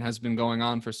movement has been going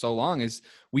on for so long, is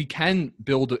we can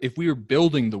build, if we are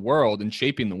building the world and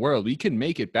shaping the world, we can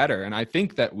make it better. And I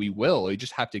think that we will. We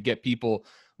just have to get people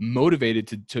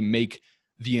motivated to make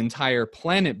the entire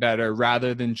planet better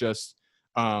rather than just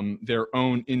their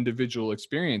own individual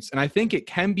experience. And I think it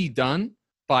can be done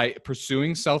by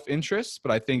pursuing self-interest,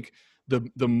 but I think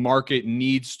the market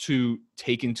needs to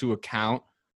take into account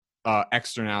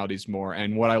externalities more.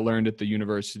 And what I learned at the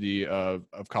University of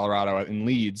Colorado in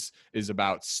Leeds is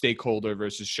about stakeholder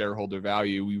versus shareholder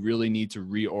value. We really need to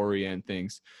reorient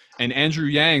things. And Andrew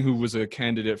Yang, who was a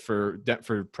candidate for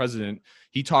president,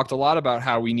 he talked a lot about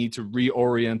how we need to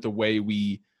reorient the way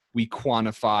we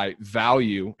quantify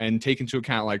value and take into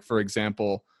account, like, for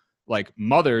example, like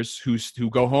mothers who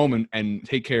go home and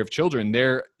take care of children.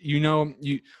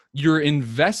 You're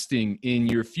investing in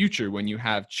your future when you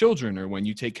have children or when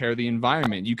you take care of the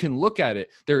environment. You can look at it.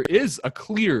 There is a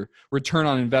clear return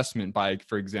on investment by,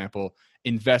 for example,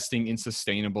 investing in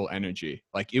sustainable energy.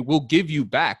 Like it will give you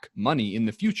back money in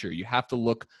the future. You have to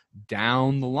look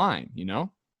down the line,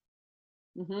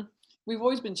 Mm-hmm. We've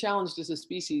always been challenged as a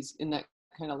species in that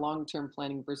kind of long-term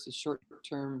planning versus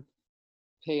short-term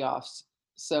payoffs.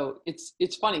 So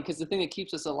it's funny because the thing that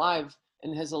keeps us alive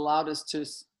and has allowed us to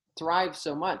thrive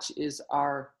so much is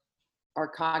our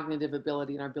cognitive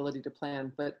ability and our ability to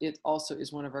plan, but it also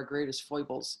is one of our greatest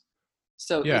foibles.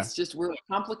 So it's just, we're a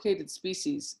complicated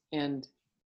species, and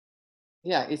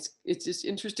it's just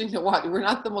interesting to watch.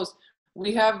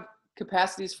 We have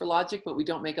capacities for logic, but we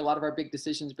don't make a lot of our big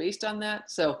decisions based on that.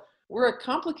 So we're a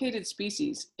complicated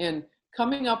species, and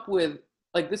coming up with,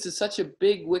 like, this is such a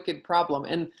big, wicked problem.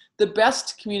 And the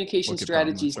best communication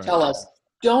strategies tell us,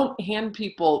 don't hand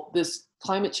people this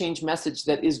climate change message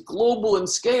that is global in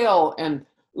scale, and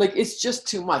like it's just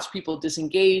too much. People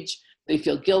disengage, they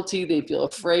feel guilty, they feel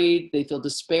afraid, they feel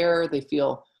despair, they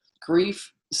feel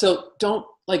grief. So don't,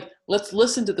 like, let's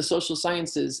listen to the social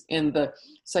sciences and the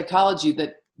psychology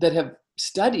that have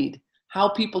studied how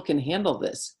people can handle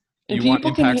this. And You want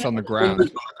people can impacts handle on the it when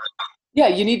ground. yeah,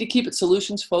 you need to keep it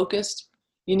solutions focused.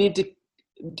 You need to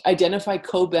identify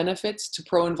co-benefits to Uh-huh.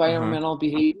 pro-environmental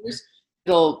behaviors.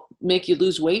 It'll make you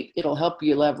lose weight. It'll help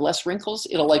you have less wrinkles.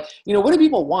 It'll, like, what do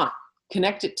people want?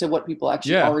 Connect it to what people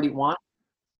actually Yeah. already want.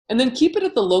 And then keep it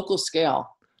at the local scale.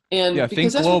 Yeah. And because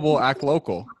Think that's what, global, act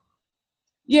local.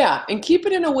 yeah, and keep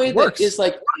it in a way It that works. is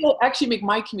like, will actually make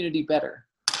my community better.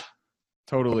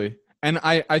 Totally. And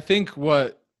I think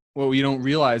what we don't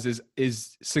realize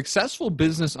is successful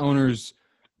business owners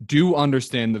do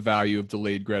understand the value of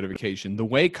delayed gratification. The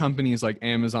way companies like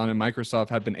Amazon and Microsoft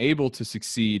have been able to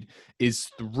succeed is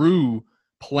through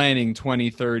planning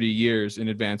 20, 30 years in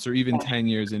advance, or even 10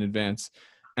 years in advance.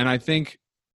 And I think,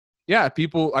 yeah,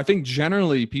 I think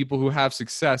generally people who have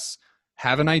success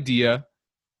have an idea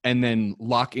and then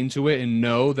lock into it and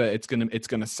know that it's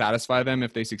gonna satisfy them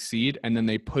if they succeed, and then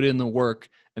they put in the work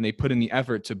and they put in the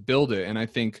effort to build it. And I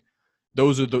think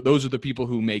those are the people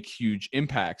who make huge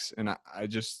impacts. And I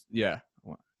just, yeah.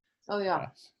 Oh yeah. Yeah.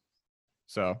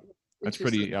 So that's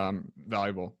Interesting. pretty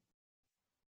valuable.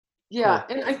 Yeah.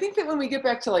 Cool. And I think that when we get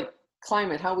back to like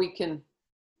climate, if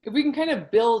we can kind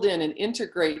of build in and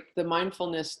integrate the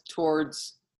mindfulness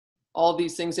towards all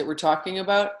these things that we're talking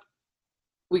about,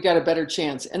 we got a better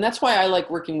chance. And that's why I like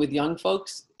working with young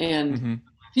folks and Mm-hmm.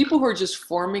 people who are just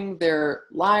forming their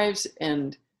lives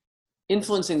and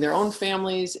influencing their own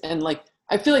families. And like,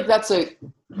 I feel like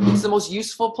it's the most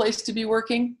useful place to be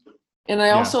working. And I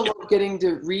Yeah. also love getting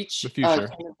to reach The future.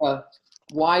 kind of a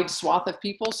wide swath of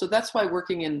people. So that's why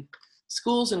working in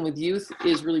schools and with youth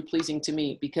is really pleasing to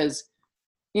me, because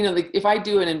like, if I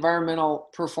do an environmental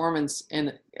performance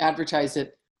and advertise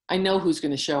it, I know who's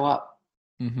going to show up.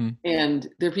 Mm-hmm. And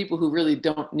there are people who really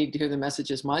don't need to hear the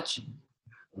message as much,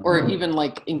 or even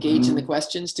like engage in the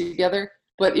questions together.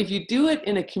 But if you do it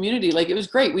in a community, like it was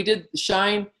great. We did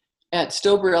Shine at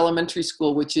Stober Elementary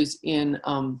School, which is in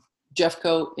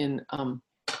Jeffco in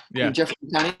Yeah. Jefferson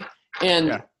County. And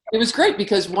Yeah. it was great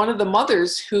because one of the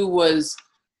mothers who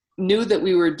knew that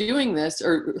we were doing this,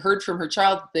 or heard from her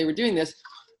child that they were doing this,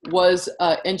 was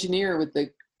an engineer with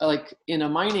in a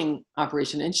mining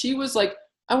operation. And she was like,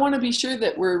 I want to be sure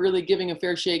that we're really giving a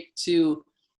fair shake to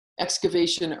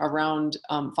excavation around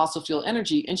fossil fuel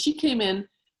energy. And she came in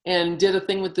and did a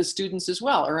thing with the students as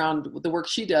well around the work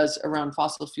she does around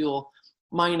fossil fuel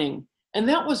mining. And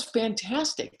that was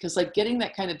fantastic, because like getting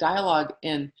that kind of dialogue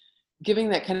and giving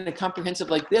that kind of comprehensive,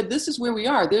 like, this is where we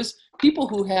are. There's people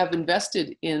who have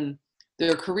invested in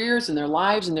their careers and their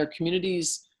lives and their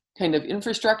communities kind of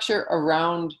infrastructure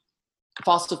around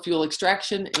fossil fuel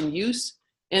extraction and use.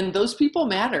 And those people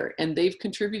matter, and they've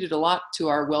contributed a lot to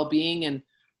our well-being and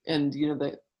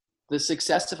the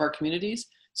success of our communities.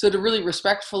 So to really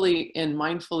respectfully and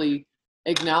mindfully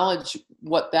acknowledge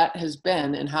what that has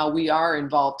been and how we are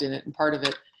involved in it and part of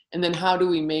it, and then how do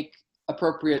we make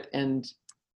appropriate and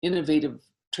innovative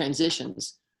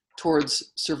transitions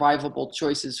towards survivable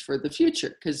choices for the future,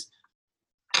 because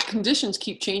conditions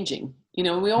keep changing,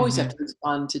 and we always Mm-hmm. have to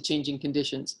respond to changing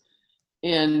conditions.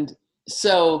 And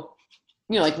so,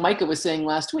 like Micah was saying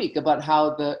last week about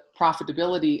how the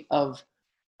profitability of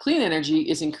clean energy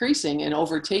is increasing and Of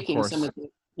overtaking some course. of the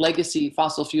legacy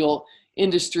fossil fuel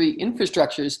industry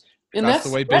infrastructures. And That's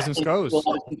the way that business to a goes.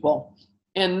 lot of people.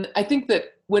 And I think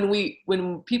that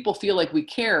when people feel like we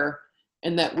care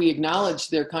and that we acknowledge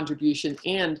their contribution,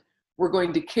 and we're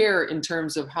going to care in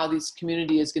terms of how this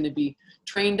community is going to be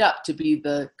trained up to be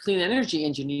the clean energy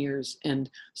engineers and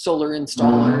solar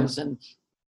installers, and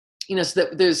so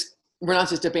that we're not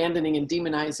just abandoning and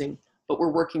demonizing, but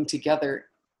we're working together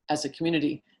as a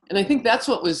community. And I think that's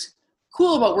what was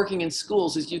cool about working in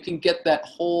schools, is you can get that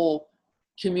whole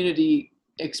community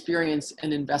experience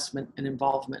and investment and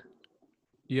involvement.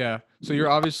 Yeah. So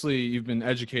you've been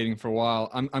educating for a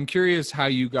while. I'm curious how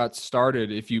you got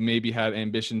started, if you maybe had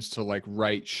ambitions to like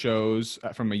write shows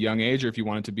from a young age, or if you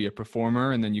wanted to be a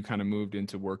performer and then you kind of moved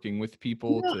into working with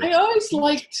people to I always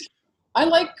teach. I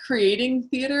like creating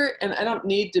theater, and I don't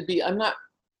need to be, I'm not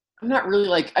really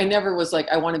like, I never was like,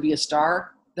 I want to be a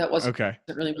star. That wasn't Okay.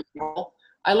 really my goal.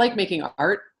 I like making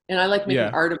art, and I like making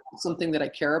Yeah. art about something that I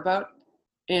care about.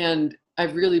 And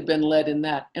I've really been led in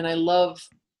that. And I love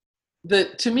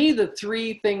to me, the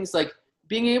three things, like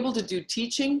being able to do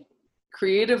teaching,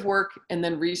 creative work, and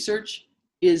then research,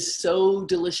 is so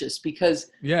delicious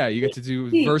because Yeah, you get to do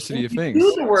a teach diversity and of you things.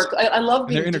 do the work. I love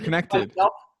And they're being doing it interconnected.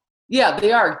 myself. Yeah,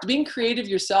 they are. Being creative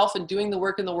yourself and doing the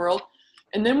work in the world.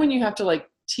 And then when you have to like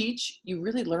teach, you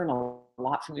really learn a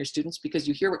lot from your students because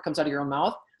you hear what comes out of your own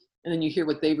mouth and then you hear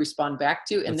what they respond back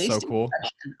to and That's they so stay cool.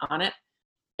 fresh and on it.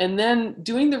 And then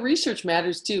doing the research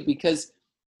matters too, because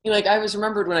like I was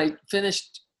remembered when I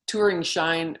finished touring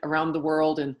Shine around the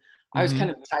world and I was Mm-hmm.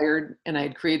 kind of tired and I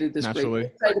had created this great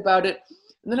Naturally. website about it.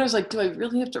 And then I was like, do I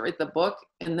really have to write the book?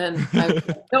 And then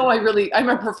no, I'm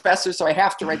a professor, so I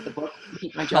have to write the book to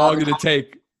keep my How job. long did it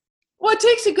take? Well, it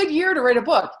takes a good year to write a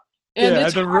book. And Yeah, it's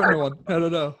I've never written hard. one. I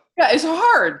don't know. Yeah, it's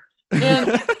hard.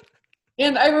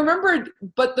 And I remembered,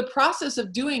 but the process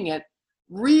of doing it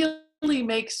really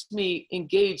makes me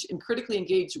engage and critically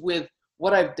engage with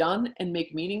what I've done and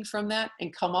make meaning from that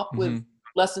and come up with Mhm.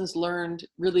 lessons learned,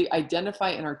 really identify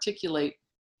and articulate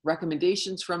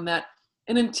recommendations from that.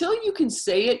 And until you can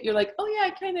say it, you're like, oh yeah,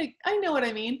 I know what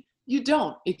I mean. You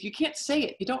don't. If you can't say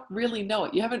it, you don't really know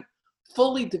it. You haven't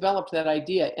fully developed that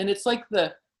idea. And it's like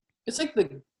the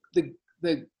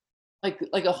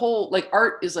like a whole, like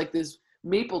art is like this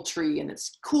maple tree and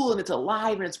it's cool and it's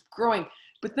alive and it's growing.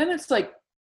 But then it's like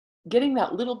getting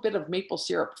that little bit of maple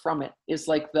syrup from it is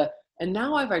like and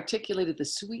now I've articulated the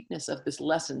sweetness of this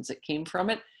lessons that came from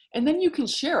it. And then you can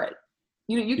share it.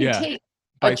 You can Yeah, take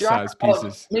a drop bite-sized of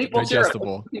pieces, maple syrup,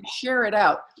 digestible. you can share it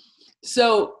out.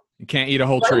 So You can't eat a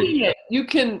whole tree. writing it,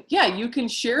 you can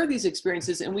share these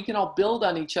experiences and we can all build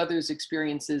on each other's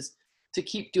experiences to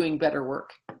keep doing better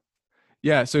work.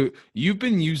 Yeah, so you've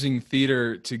been using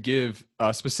theater to give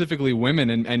specifically women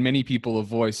and many people a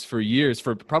voice for years,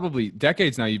 for probably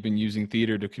decades now. You've been using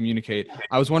theater to communicate.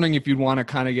 I was wondering if you'd want to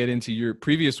kind of get into your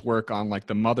previous work on like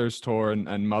the Mothers Tour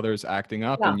and Mothers Acting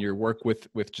Up Yeah. and your work with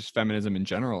just feminism in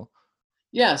general.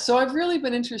 Yeah, so I've really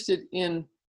been interested in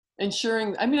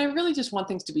ensuring, I really just want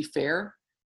things to be fair.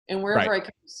 And wherever Right. I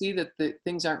can see that the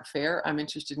things aren't fair, I'm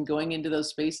interested in going into those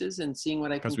spaces and seeing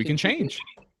what I can Because we can contribute. change.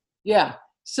 Yeah.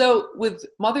 So with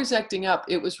Mothers Acting Up,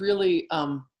 it was really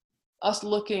us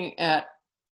looking at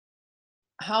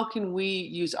how can we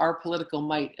use our political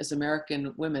might as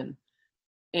American women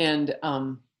and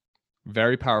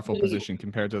Very powerful really, position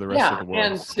compared to the rest of the world.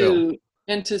 and Still.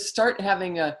 to start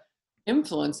having a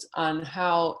influence on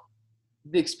how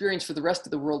the experience for the rest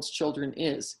of the world's children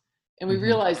is. And we Mhm.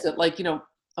 realized that, like,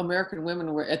 American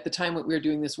women were, at the time that we were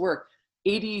doing this work,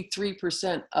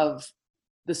 83% of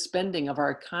the spending of our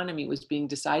economy was being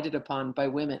decided upon by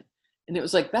women. And it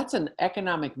was like, that's an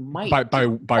economic might.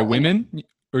 By women,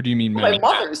 or do you mean By men?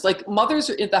 mothers, like mothers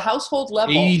are at the household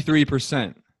level.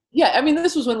 83%. Yeah,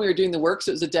 this was when we were doing the work,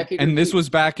 so it was a decade. And this was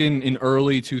back in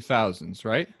early 2000s,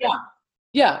 right? Yeah.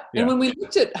 And Yeah. when we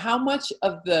looked at how much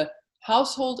of the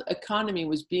household economy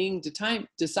was being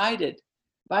decided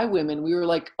by women, we were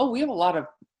like, oh, we have a lot of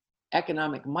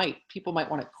economic might. People might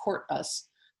want to court us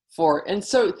for. And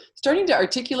so starting to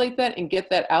articulate that and get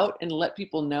that out and let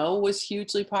people know was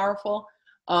hugely powerful.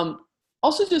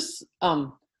 Also just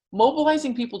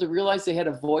mobilizing people to realize they had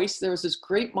a voice. There was this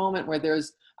great moment where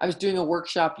I was doing a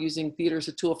workshop using theater as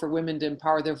a tool for women to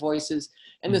empower their voices.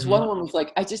 And this one woman was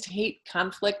like, I just hate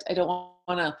conflict. I don't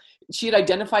want to. She had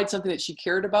identified something that she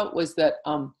cared about was that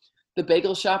the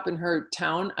bagel shop in her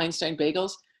town, Einstein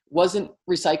Bagels, wasn't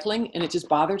recycling and it just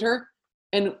bothered her.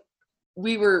 And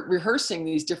we were rehearsing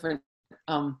these different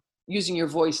using your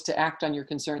voice to act on your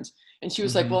concerns. And she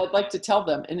was like, well, I'd like to tell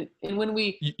them. And when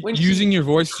using your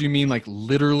voice, do you mean like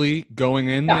literally going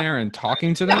in there and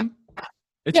talking to them?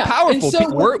 It's powerful. So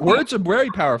words are very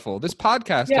powerful. This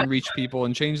podcast can reach people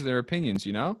and change their opinions,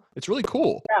 It's really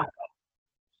cool. Yeah.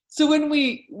 So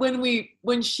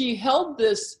when she held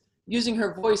this using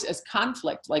her voice as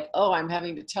conflict, like, oh, I'm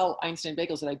having to tell Einstein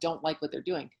Bagels that I don't like what they're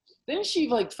doing. Then she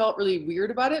like felt really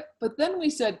weird about it. But then we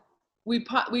said, we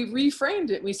reframed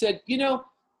it. We said,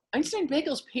 Einstein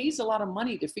Bagels pays a lot of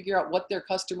money to figure out what their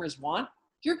customers want.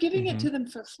 You're giving it to them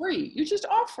for free. You're just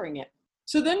offering it.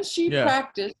 So then she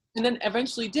practiced and then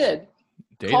eventually did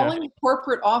calling the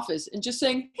corporate office and just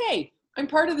saying, hey, I'm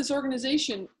part of this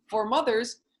organization for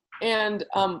mothers and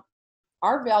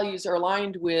our values are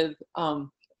aligned with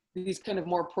these kind of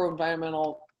more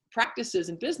pro-environmental practices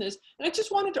in business. And I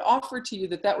just wanted to offer to you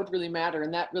that would really matter.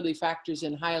 And that really factors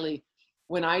in highly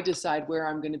when I decide where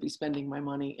I'm going to be spending my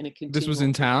money in a continuum. This was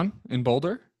in town, in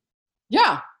Boulder?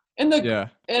 Yeah. And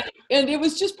it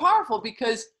was just powerful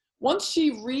because once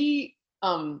she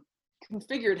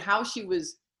configured how she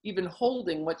was even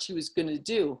holding what she was going to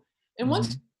do. And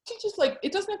once she just like,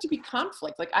 it doesn't have to be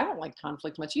conflict. Like, I don't like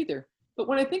conflict much either. But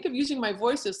when I think of using my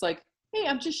voice, it's like, hey,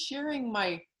 I'm just sharing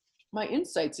my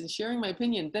insights and sharing my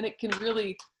opinion. Then it can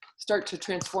really start to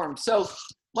transform. So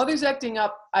Mothers Acting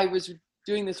Up, I was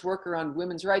doing this work around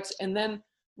women's rights, and then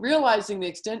realizing the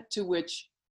extent to which,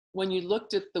 when you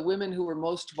looked at the women who were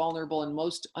most vulnerable and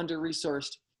most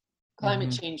under-resourced,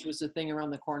 climate change was the thing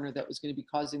around the corner that was going to be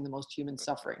causing the most human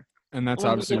suffering. And that's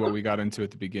obviously what we got into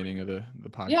at the beginning of the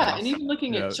podcast. Yeah, and even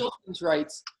looking at children's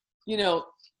rights, you know,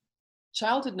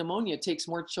 childhood pneumonia takes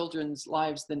more children's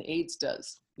lives than AIDS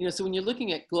does. You know, so when you're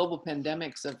looking at global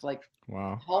pandemics of like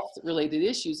health-related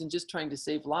issues and just trying to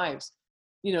save lives,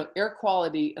 you know, air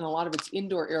quality, and a lot of it's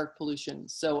indoor air pollution.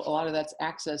 So a lot of that's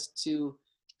access to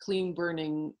clean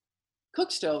burning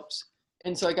cook stoves.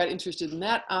 And so I got interested in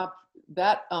that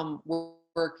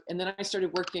work. And then I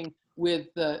started working with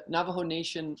the Navajo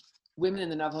Nation, women in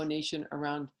the Navajo Nation,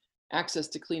 around access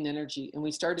to clean energy. And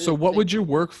we started. So what would your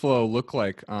workflow look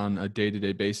like on a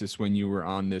day-to-day basis when you were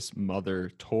on this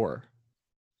mother tour?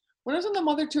 When I was on the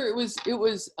mother tour, it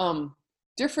was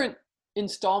different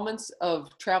installments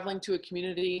of traveling to a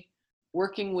community,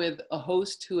 working with a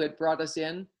host who had brought us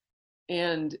in,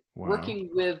 and working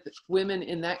with women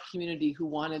in that community who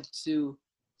wanted to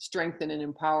strengthen and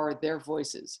empower their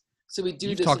voices. So we do.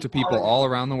 You've talked to people all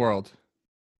around the world.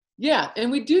 Yeah, and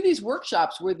we do these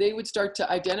workshops where they would start to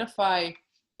identify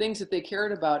things that they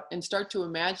cared about and start to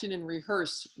imagine and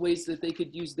rehearse ways that they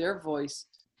could use their voice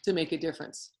to make a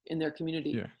difference in their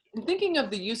community. Yeah. And thinking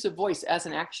of the use of voice as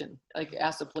an action, like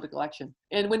as a political action.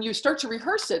 And when you start to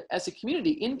rehearse it as a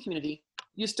community, in community,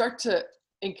 you start to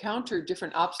encounter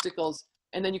different obstacles,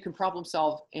 and then you can problem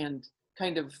solve and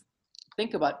kind of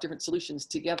think about different solutions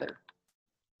together.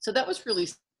 So that was really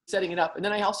setting it up. And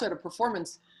then I also had a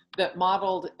performance that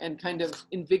modeled and kind of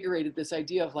invigorated this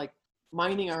idea of like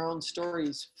mining our own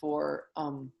stories for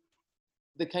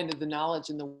the kind of the knowledge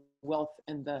and the wealth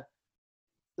and the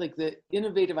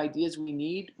innovative ideas we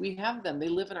need. We have them. They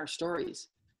live in our stories.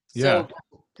 So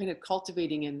kind of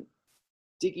cultivating and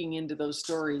digging into those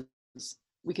stories,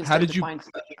 we can start to find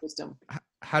wisdom.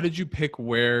 How did you pick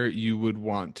where you would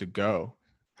want to go?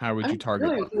 How would you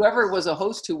target really, whoever was a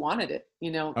host who wanted it,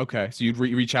 you know? Okay. So you'd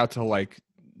reach out to like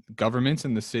governments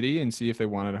in the city and see if they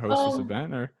wanted to host this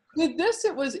event, or? With this,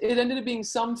 it ended up being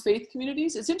some faith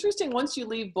communities. It's interesting, once you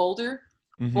leave Boulder,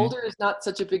 Boulder is not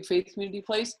such a big faith community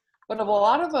place, but of a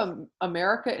lot of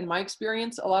America, in my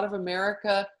experience, a lot of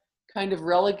America kind of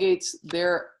relegates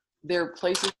their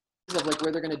places of like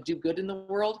where they're going to do good in the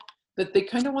world, that they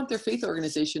kind of want their faith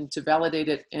organization to validate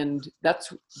it, and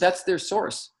that's their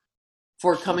source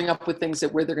for coming up with things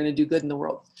that where they're going to do good in the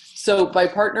world. So by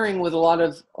partnering with a lot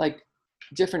of like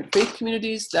different faith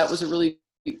communities, that was a really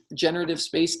generative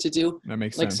space to do. That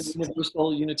makes like sense. Some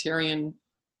universal Unitarian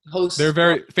hosts.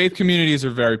 Faith communities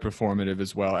are very performative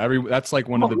as well. That's like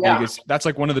one of the biggest. That's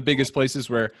like one of the biggest places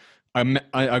where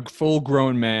a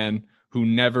full-grown man who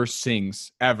never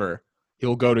sings ever,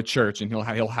 he'll go to church and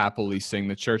he'll happily sing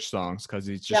the church songs because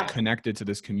he's just connected to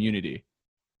this community.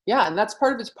 Yeah, and that's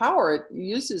part of its power. It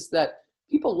uses that.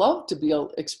 People love to be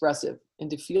expressive and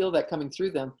to feel that coming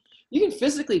through them. You can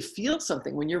physically feel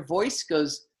something when your voice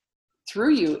goes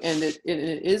through you and it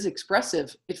is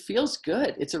expressive. It feels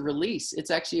good. It's a release.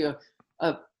 It's actually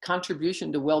a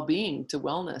contribution to well-being, to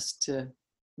wellness, to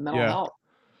mental health.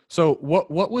 So what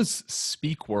was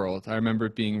Speak World? I remember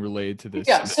it being related to this.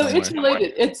 Yeah, so it's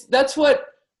related.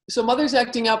 So Mothers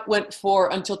Acting Up went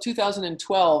for until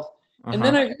 2012. And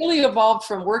then I really evolved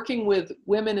from working with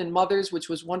women and mothers, which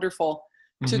was wonderful,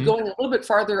 to going a little bit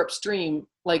farther upstream,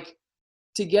 like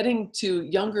to getting to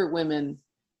younger women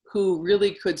who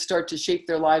really could start to shape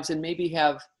their lives and maybe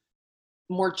have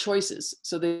more choices,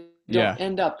 so they don't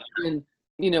end up in,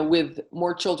 with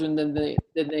more children than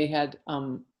they had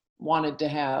wanted to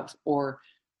have, or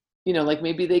like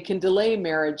maybe they can delay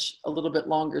marriage a little bit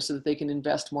longer so that they can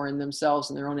invest more in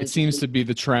themselves and their own education. It seems to be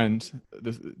the trend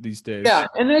these days. Yeah,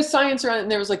 and there's science around it,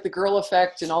 and there was like the girl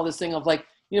effect and all this thing of like,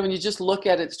 when you just look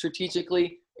at it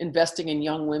strategically, investing in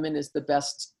young women is the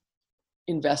best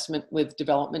investment with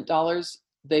development dollars.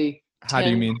 How do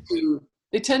you mean?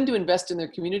 They tend to invest in their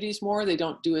communities more. They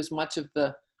don't do as much of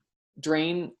the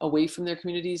drain away from their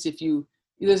communities.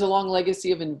 There's a long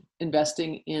legacy of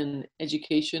investing in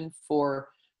education for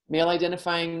male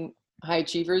identifying high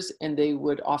achievers, and they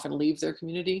would often leave their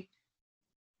community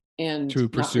and to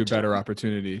pursue better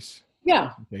opportunities.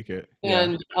 Yeah. Take it.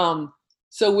 And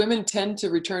so women tend to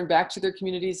return back to their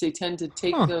communities. They tend to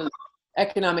take those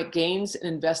economic gains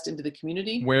and invest into the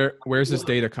community. Where's this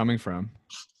data coming from?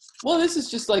 Well, this is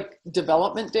just like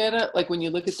development data. Like when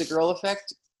you look at the girl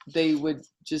effect, they would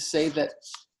just say that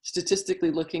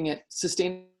statistically looking at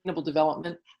sustainable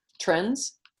development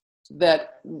trends,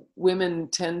 that women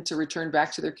tend to return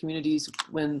back to their communities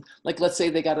when, like, let's say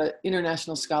they got an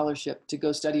international scholarship to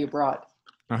go study abroad.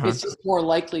 It's just more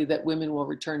likely that women will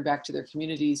return back to their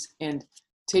communities and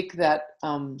take that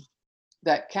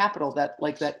that capital, that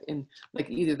in like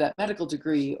either that medical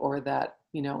degree or that,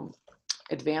 you know,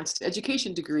 advanced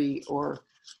education degree or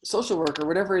social work or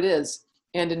whatever it is,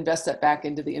 and invest that back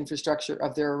into the infrastructure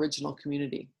of their original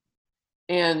community.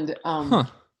 And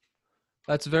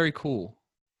that's very cool.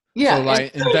 Yeah. So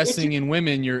like investing in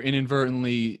women, you're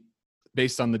inadvertently,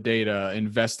 based on the data,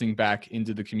 investing back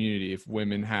into the community. If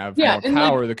women have more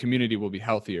power, the community will be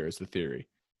healthier, is the theory.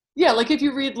 Yeah, like if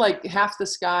you read like Half the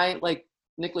Sky, like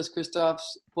Nicholas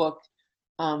Kristof's book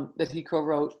that he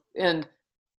co-wrote, and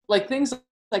like things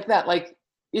like that, like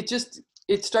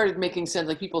it started making sense.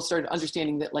 Like people started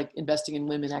understanding that like investing in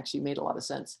women actually made a lot of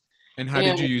sense. And how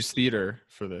did you use theater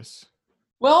for this?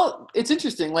 Well, it's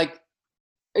interesting. Like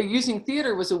using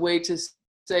theater was a way to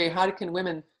say, how can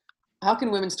women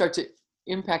start to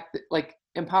impact, like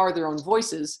empower their own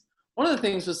voices? One of the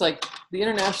things was like the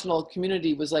international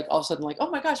community was like all of a sudden like, oh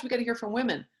my gosh, we got to hear from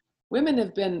women. Women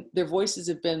have been, their voices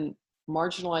have been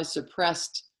marginalized,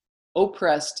 suppressed,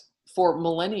 oppressed for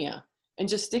millennia. And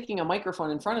just sticking a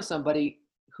microphone in front of somebody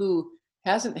who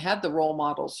hasn't had the role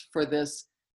models for this,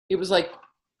 it was like,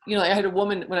 you know, I had a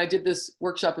woman, when I did this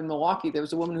workshop in Milwaukee, there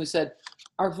was a woman who said,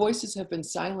 our voices have been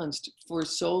silenced for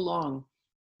so long.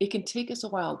 It can take us a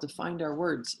while to find our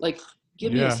words. Like,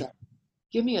 give me a second.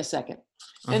 Give me a second.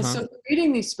 And so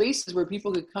creating these spaces where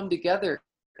people could come together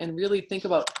and really think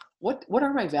about what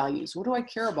are my values? What do I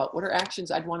care about? What are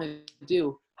actions I'd want to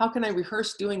do? How can I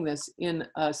rehearse doing this in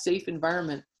a safe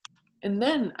environment? And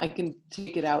then I can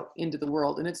take it out into the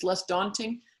world, and it's less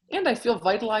daunting, and I feel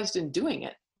vitalized in doing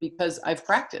it because I've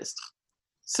practiced.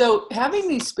 So having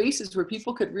these spaces where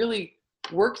people could really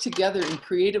work together in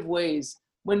creative ways.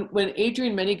 When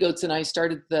Adrian Manygoats and I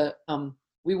started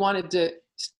we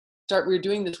were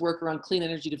doing this work around clean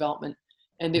energy development,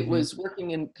 and it was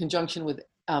working in conjunction with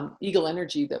Eagle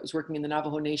Energy that was working in the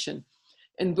Navajo Nation.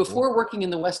 And before working in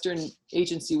the Western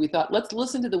agency, we thought, let's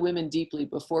listen to the women deeply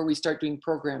before we start doing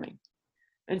programming.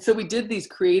 And so we did these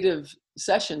creative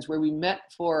sessions where we met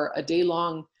for a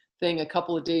day-long thing, a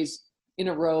couple of days in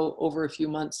a row over a few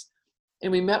months.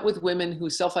 And we met with women who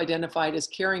self-identified as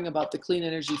caring about the clean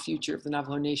energy future of the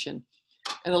Navajo Nation.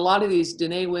 And a lot of these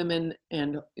Dene women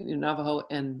and Navajo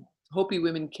and Hopi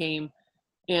women came,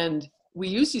 and we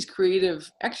used these creative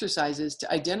exercises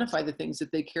to identify the things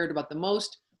that they cared about the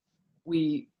most.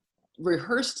 We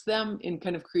rehearsed them in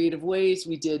kind of creative ways.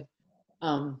 We did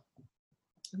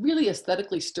really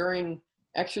aesthetically stirring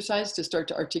exercise to start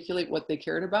to articulate what they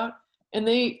cared about. And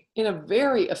they, in a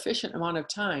very efficient amount of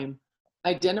time,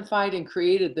 identified and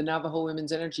created the Navajo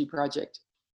Women's Energy Project,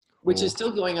 which is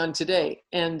still going on today.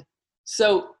 And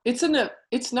so it's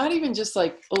not even just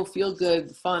like, oh, feel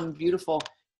good, fun, beautiful.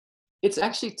 It's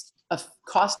actually a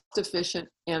cost-efficient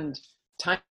and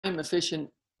time-efficient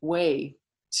way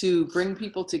to bring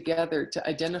people together to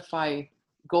identify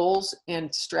goals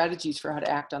and strategies for how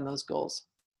to act on those goals.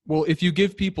 Well, if you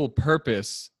give people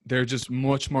purpose, they're just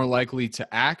much more likely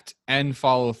to act and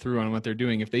follow through on what they're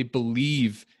doing. If they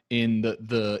believe in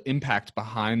the impact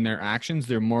behind their actions,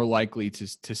 they're more likely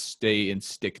to stay and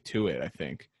stick to it, I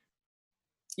think.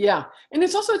 Yeah. And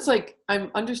it's like, I'm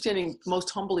understanding most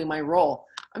humbly my role.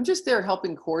 I'm just there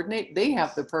helping coordinate. They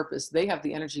have the purpose. They have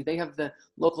the energy. They have the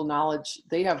local knowledge.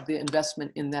 They have the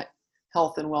investment in that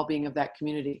health and well-being of that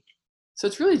community. So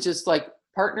it's really just like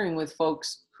partnering with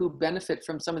folks who benefit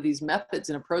from some of these methods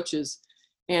and approaches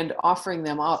and offering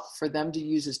them up for them to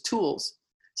use as tools.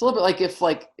 It's a little bit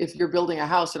like if you're building a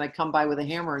house and I come by with a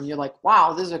hammer and you're like,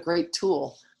 wow, this is a great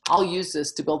tool. I'll use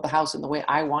this to build the house in the way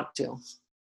I want to.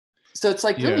 So it's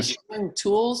like really sharing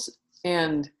tools.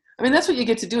 And I mean, that's what you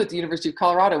get to do at the University of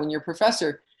Colorado. When you're a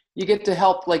professor, you get to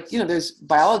help, like, you know, there's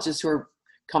biologists who are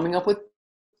coming up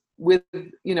with,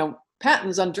 you know,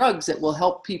 patents on drugs that will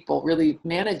help people really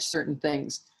manage certain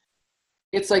things.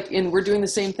 It's like, and we're doing the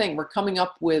same thing. We're coming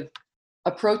up with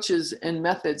approaches and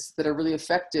methods that are really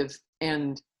effective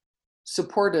and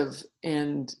supportive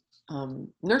and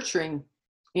nurturing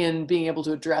in being able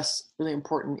to address really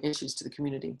important issues to the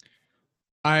community.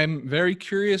 I'm very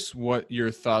curious what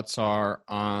your thoughts are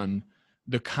on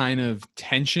the kind of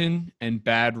tension and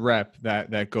bad rep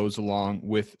that goes along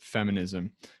with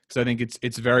feminism, because I think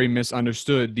it's very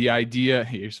misunderstood. The idea,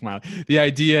 you're smiling. The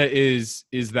idea is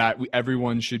that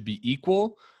everyone should be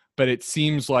equal, but it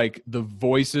seems like the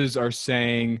voices are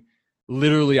saying,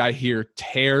 literally I hear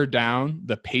tear down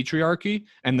the patriarchy,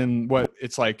 and then what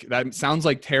it's like that sounds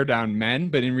like tear down men,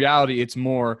 but in reality it's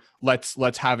more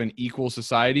let's have an equal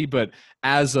society. But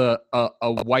as a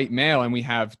white male, and we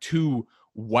have two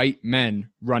white men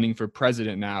running for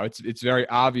president now, it's very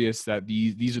obvious that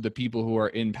these are the people who are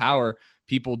in power.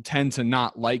 People tend to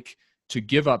not like to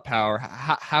give up power.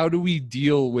 How do we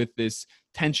deal with this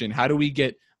tension? How do we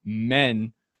get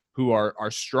men who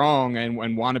are strong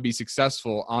and want to be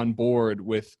successful on board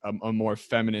with a more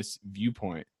feminist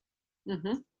viewpoint?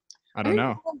 Mm-hmm. I don't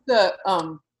know.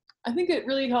 I think it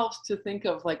really helps to think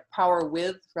of like power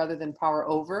with rather than power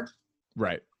over.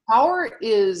 Right. Power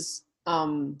is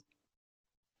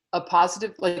a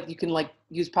positive, like you can like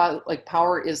use like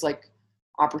power is like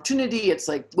opportunity, it's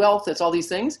like wealth, it's all these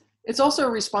things. It's also a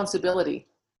responsibility.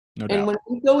 No And doubt. when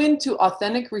we go into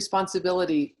authentic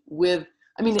responsibility with,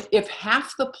 I mean, if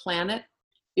half the planet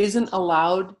isn't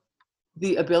allowed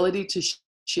the ability to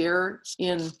share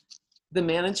in the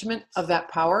management of that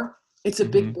power, it's a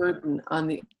big burden on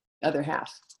the other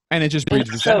half. And it just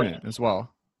breeds resentment as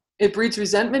well. It breeds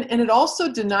resentment, and it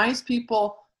also denies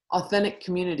people authentic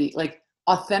community, like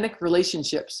authentic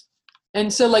relationships.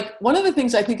 And so like one of the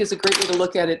things I think is a great way to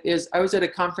look at it is I was at a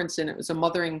conference, and it was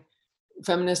a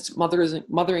feminist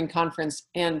mothering conference.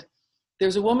 And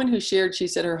there's a woman who shared, she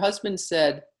said her husband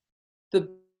said, the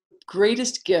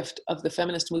greatest gift of the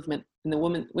feminist movement and the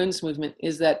women's movement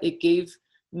is that it gave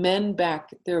men back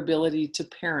their ability to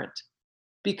parent.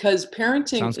 Because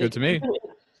parenting sounds good to me.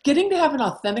 Getting to have an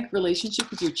authentic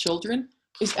relationship with your children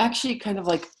is actually kind of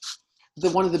like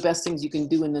one of the best things you can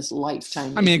do in this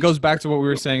lifetime. I mean, it goes back to what we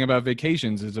were saying about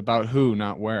vacations. It's about who,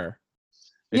 not where.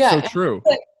 It's so true.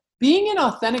 Being in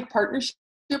authentic partnership,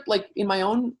 like in my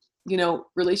own,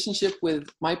 relationship with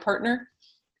my partner,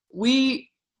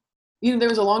 there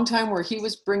was a long time where he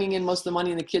was bringing in most of the money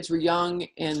and the kids were young,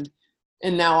 and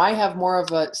now I have more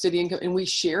of a steady income and we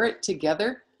share it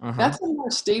together. That's a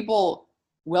more stable,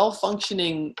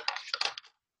 well-functioning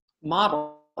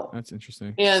model. That's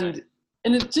interesting.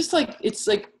 And it's just like, it's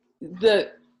like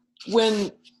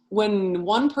when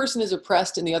one person is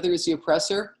oppressed and the other is the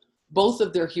oppressor, both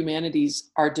of their humanities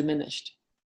are diminished.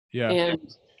 Yeah.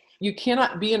 And you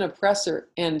cannot be an oppressor.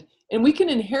 And we can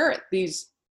inherit these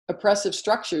oppressive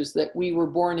structures that we were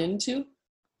born into,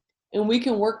 and we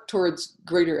can work towards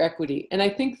greater equity. And I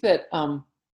think that,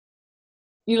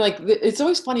 it's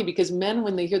always funny because men,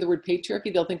 when they hear the word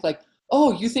patriarchy, they'll think like,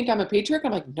 oh, you think I'm a patriarch?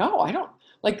 I'm like, no, I don't.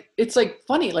 Like, it's like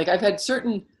funny. Like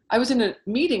I was in a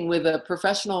meeting with a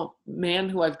professional man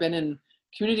who I've been in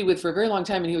community with for a very long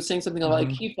time. And he was saying something like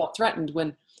he felt threatened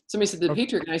when somebody said the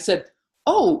patriarch. And I said,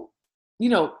 oh,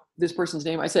 this person's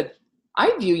name. I said,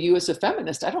 I view you as a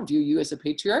feminist. I don't view you as a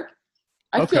patriarch.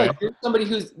 I feel like you're somebody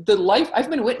who's I've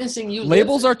been witnessing you.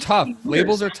 Labels are tough.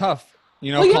 Labels are tough.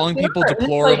 Calling people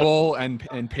deplorable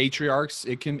and patriarchs,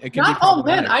 it can not be all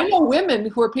men. I know women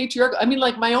who are patriarchal. I mean,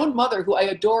 like my own mother, who I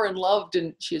adore and loved,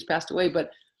 and she has passed away,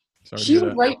 but she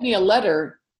would write me a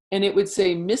letter and it would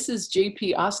say, Mrs.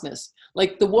 J.P. Osnes.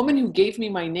 Like the woman who gave me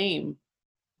my name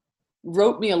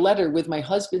wrote me a letter with my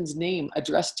husband's name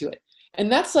addressed to it. And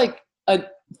that's like a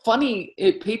funny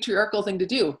patriarchal thing to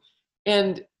do.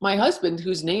 And my husband,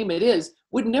 whose name it is,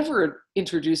 would never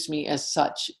introduce me as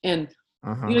such. And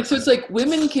so it's like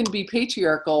women can be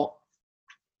patriarchal,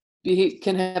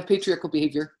 can have patriarchal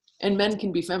behavior, and men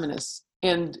can be feminists.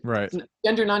 And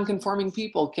gender nonconforming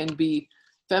people can be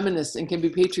feminists and can be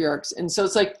patriarchs. And so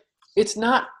it's like, it's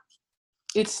not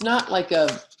like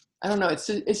I don't know, it's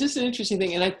just an interesting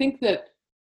thing. And I think that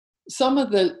some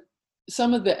of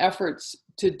the efforts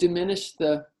to diminish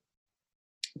the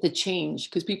change,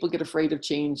 because people get afraid of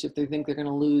change if they think they're going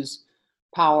to lose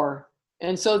power.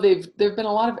 And so there've been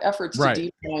a lot of efforts to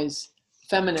demonize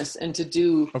feminists and to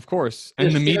do. Of course.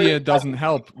 And the media doesn't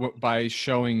help by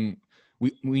showing,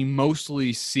 we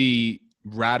mostly see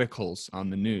radicals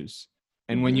on the news.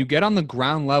 And when you get on the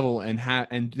ground level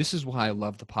and this is why I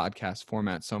love the podcast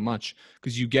format so much,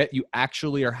 because you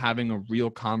actually are having a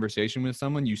real conversation with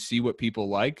someone. You see what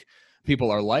people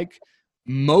are like.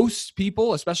 Most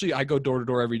people, especially I go door to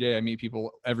door every day. I meet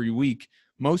people every week.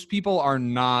 Most people are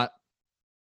not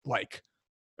like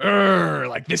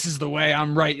this is the way,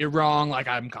 I'm right, you're wrong, like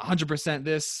I'm 100%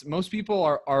 this. Most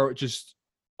people are just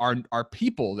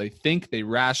people. They think, they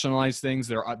rationalize things,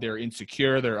 they're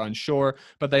insecure, they're unsure,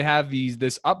 but they have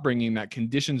this upbringing that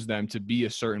conditions them to be a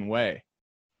certain way.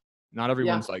 Not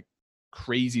everyone's like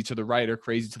crazy to the right or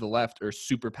crazy to the left or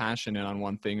super passionate on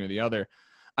one thing or the other.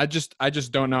 I just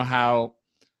don't know how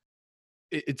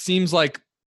it seems like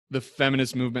the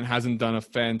feminist movement hasn't done a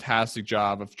fantastic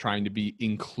job of trying to be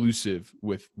inclusive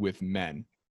with men.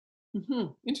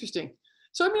 Interesting.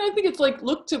 So, I mean, I think it's like,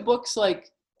 look to books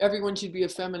like Everyone Should Be a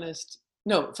Feminist.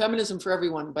 No, Feminism for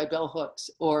Everyone by Bell Hooks,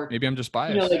 or, Maybe I'm just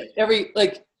biased.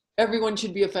 like Everyone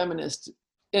Should Be a Feminist.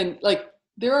 And like,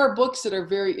 there are books that are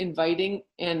very inviting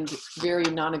and very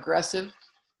non-aggressive.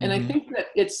 And I Mm-hmm. think that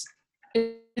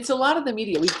it's a lot of the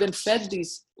media. We've been fed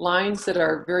these lines that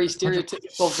are very 100.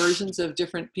 stereotypical versions of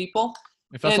different people.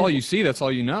 If that's all And you see, that's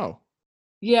all you know.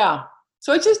 yeah,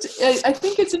 so I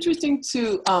think it's interesting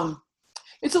to,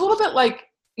 it's a little bit like,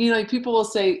 people will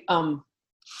say,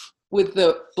 with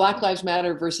the Black Lives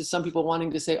Matter versus some people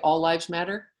wanting to say all lives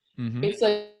matter. Mm-hmm. It's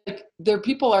like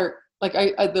people are like,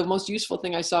 the most useful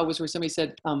thing I saw was where somebody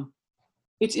said,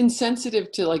 it's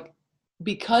insensitive to, like,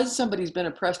 because somebody's been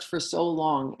oppressed for so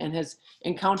long and has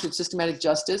encountered systematic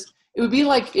justice. It would be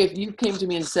like if you came to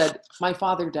me and said, my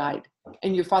father died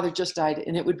and your father just died.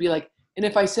 And it would be like, and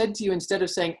if I said to you, instead of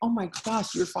saying, oh my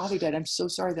gosh, your father died, I'm so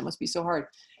sorry, that must be so hard.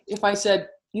 If I said,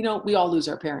 we all lose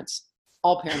our parents,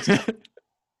 all parents die.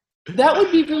 That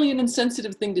would be really an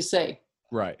insensitive thing to say.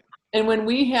 Right. And when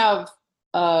we have,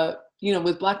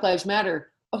 with Black Lives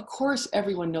Matter, of course,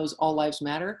 everyone knows all lives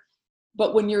matter.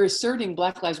 But when you're asserting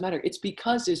Black Lives Matter, it's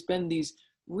because there's been these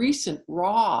recent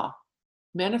raw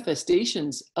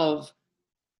manifestations of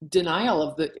denial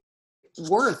of the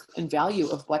worth and value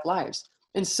of Black lives.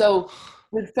 And so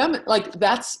with like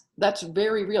that's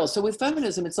very real. So with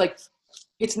feminism, it's like,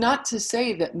 it's not to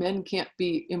say that men can't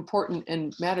be important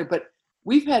and matter, but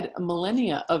we've had a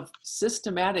millennia of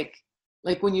systematic,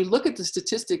 like when you look at the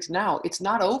statistics now, it's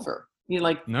not over.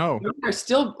 No. Women are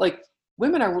still like,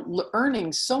 women are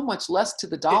earning so much less to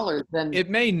the dollar than. It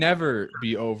may never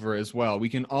be over as well. We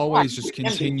can always just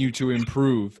continue to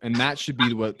improve, and that should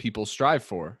be what people strive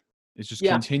for. It's just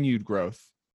continued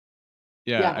growth.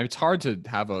 Yeah, it's hard to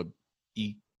have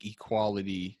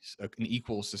equality, an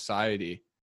equal society.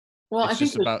 Well, it's I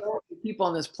think just about people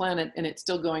on this planet, and it's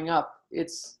still going up.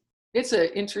 It's an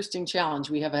interesting challenge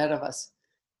we have ahead of us,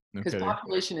 because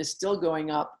population is still going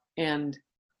up, and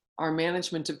our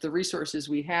management of the resources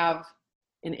we have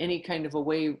in any kind of a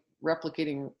way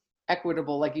replicating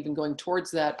equitable, like even going towards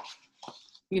that,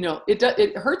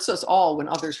 it hurts us all when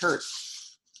others hurt.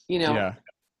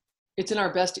 It's in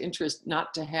our best interest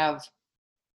not to have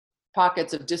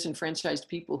pockets of disenfranchised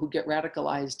people who get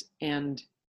radicalized and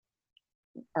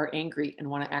are angry and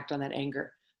want to act on that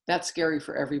anger. That's scary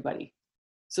for everybody.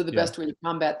 So the best way to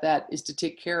combat that is to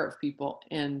take care of people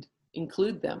and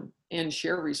include them and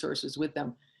share resources with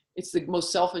them. It's the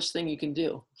most selfish thing you can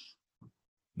do.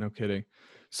 No kidding.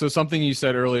 So something you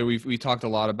said earlier, we talked a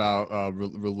lot about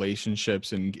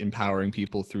relationships and empowering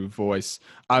people through voice.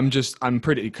 I'm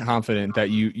pretty confident that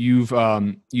you've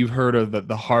heard of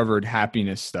the Harvard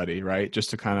happiness study, right? Just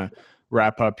to kind of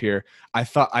wrap up here. I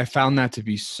found that to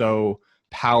be so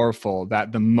powerful,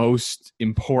 that the most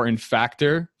important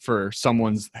factor for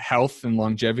someone's health and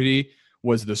longevity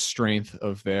was the strength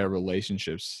of their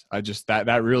relationships.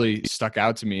 That really stuck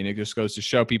out to me. And it just goes to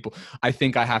show people, I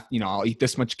think I have, I'll eat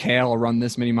this much kale, I'll run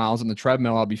this many miles on the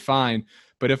treadmill, I'll be fine.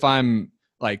 But if I'm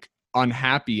like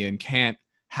unhappy and can't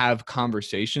have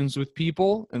conversations with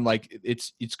people, and like,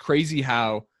 it's crazy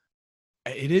how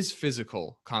it is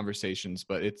physical conversations,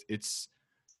 but it's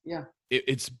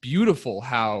beautiful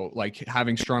how, like,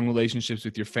 having strong relationships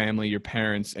with your family, your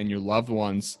parents, and your loved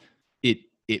ones,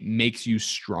 it makes you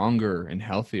stronger and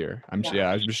healthier. I'm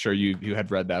sure you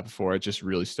had read that before. It just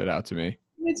really stood out to me.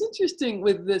 It's interesting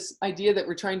with this idea that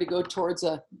we're trying to go towards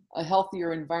a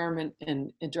healthier environment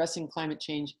and addressing climate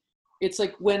change. It's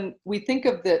like, when we think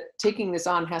of taking this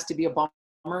on has to be a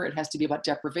bummer, it has to be about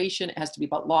deprivation, it has to be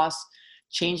about loss,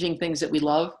 changing things that we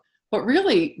love. But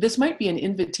really, this might be an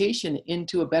invitation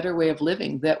into a better way of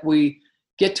living that we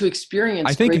get to experience.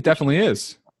 I think it definitely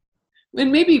is. And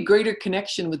maybe greater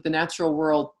connection with the natural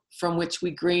world, from which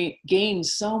we gain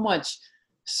so much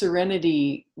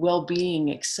serenity, well-being,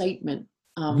 excitement.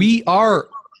 We are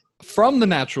from the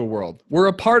natural world. We're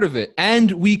a part of it, and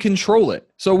we control it.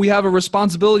 So we have a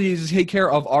responsibility to take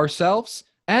care of ourselves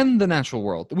and the natural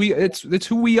world. It's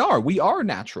who we are. We are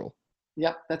natural.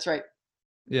 Yep, that's right.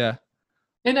 Yeah.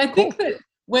 And I think that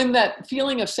when that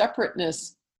feeling of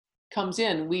separateness comes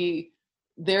in,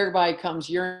 thereby comes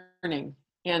yearning.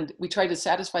 And we try to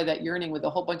satisfy that yearning with a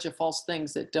whole bunch of false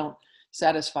things that don't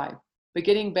satisfy. But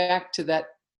getting back to that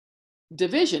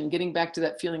division, getting back to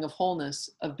that feeling of wholeness,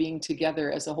 of being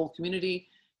together as a whole community,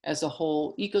 as a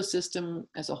whole ecosystem,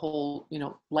 as a whole,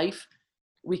 life,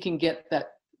 we can get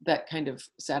that kind of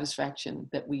satisfaction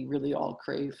that we really all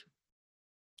crave.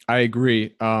 I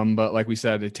agree. But like we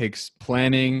said, it takes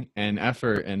planning and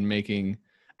effort and making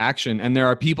action. And there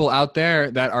are people out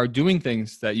there that are doing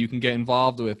things that you can get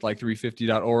involved with, like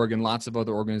 350.org and lots of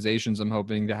other organizations I'm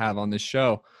hoping to have on this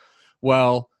show.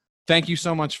 Well, thank you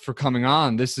so much for coming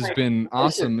on. This has been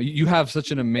awesome. You have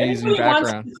such an amazing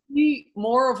background. Wants to see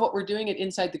more of what we're doing at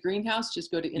Inside the Greenhouse,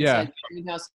 just go to Inside the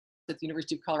Greenhouse at the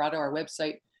University of Colorado. Our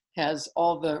website has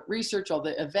all the research, all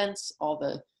the events, all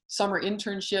the summer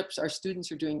internships. Our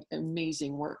students are doing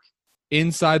amazing work.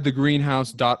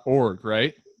 InsideTheGreenhouse.org,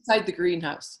 right? Inside the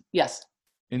Greenhouse. Yes.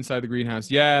 Inside the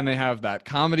Greenhouse. Yeah. And they have that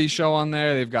comedy show on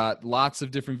there. They've got lots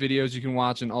of different videos you can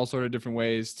watch and all sort of different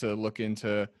ways to look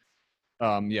into,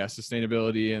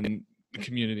 sustainability and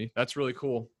community. That's really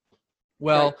cool.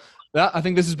 Well, I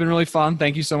think this has been really fun.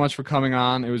 Thank you so much for coming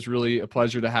on. It was really a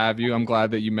pleasure to have you. I'm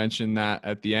glad that you mentioned that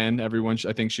at the end. Everyone,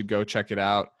 I think, should go check it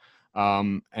out,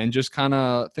 and just kind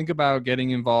of think about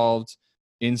getting involved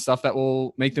in stuff that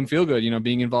will make them feel good. You know,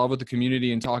 being involved with the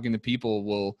community and talking to people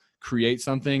will create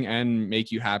something and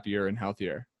make you happier and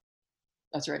healthier.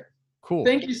 That's right. Cool.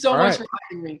 Thank you so much for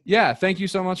having me. Yeah, thank you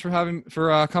so much for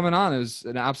coming on. It was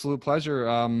an absolute pleasure,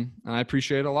 and I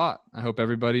appreciate it a lot. I hope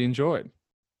everybody enjoyed.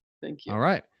 Thank you. All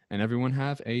right, and everyone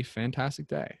have a fantastic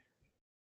day.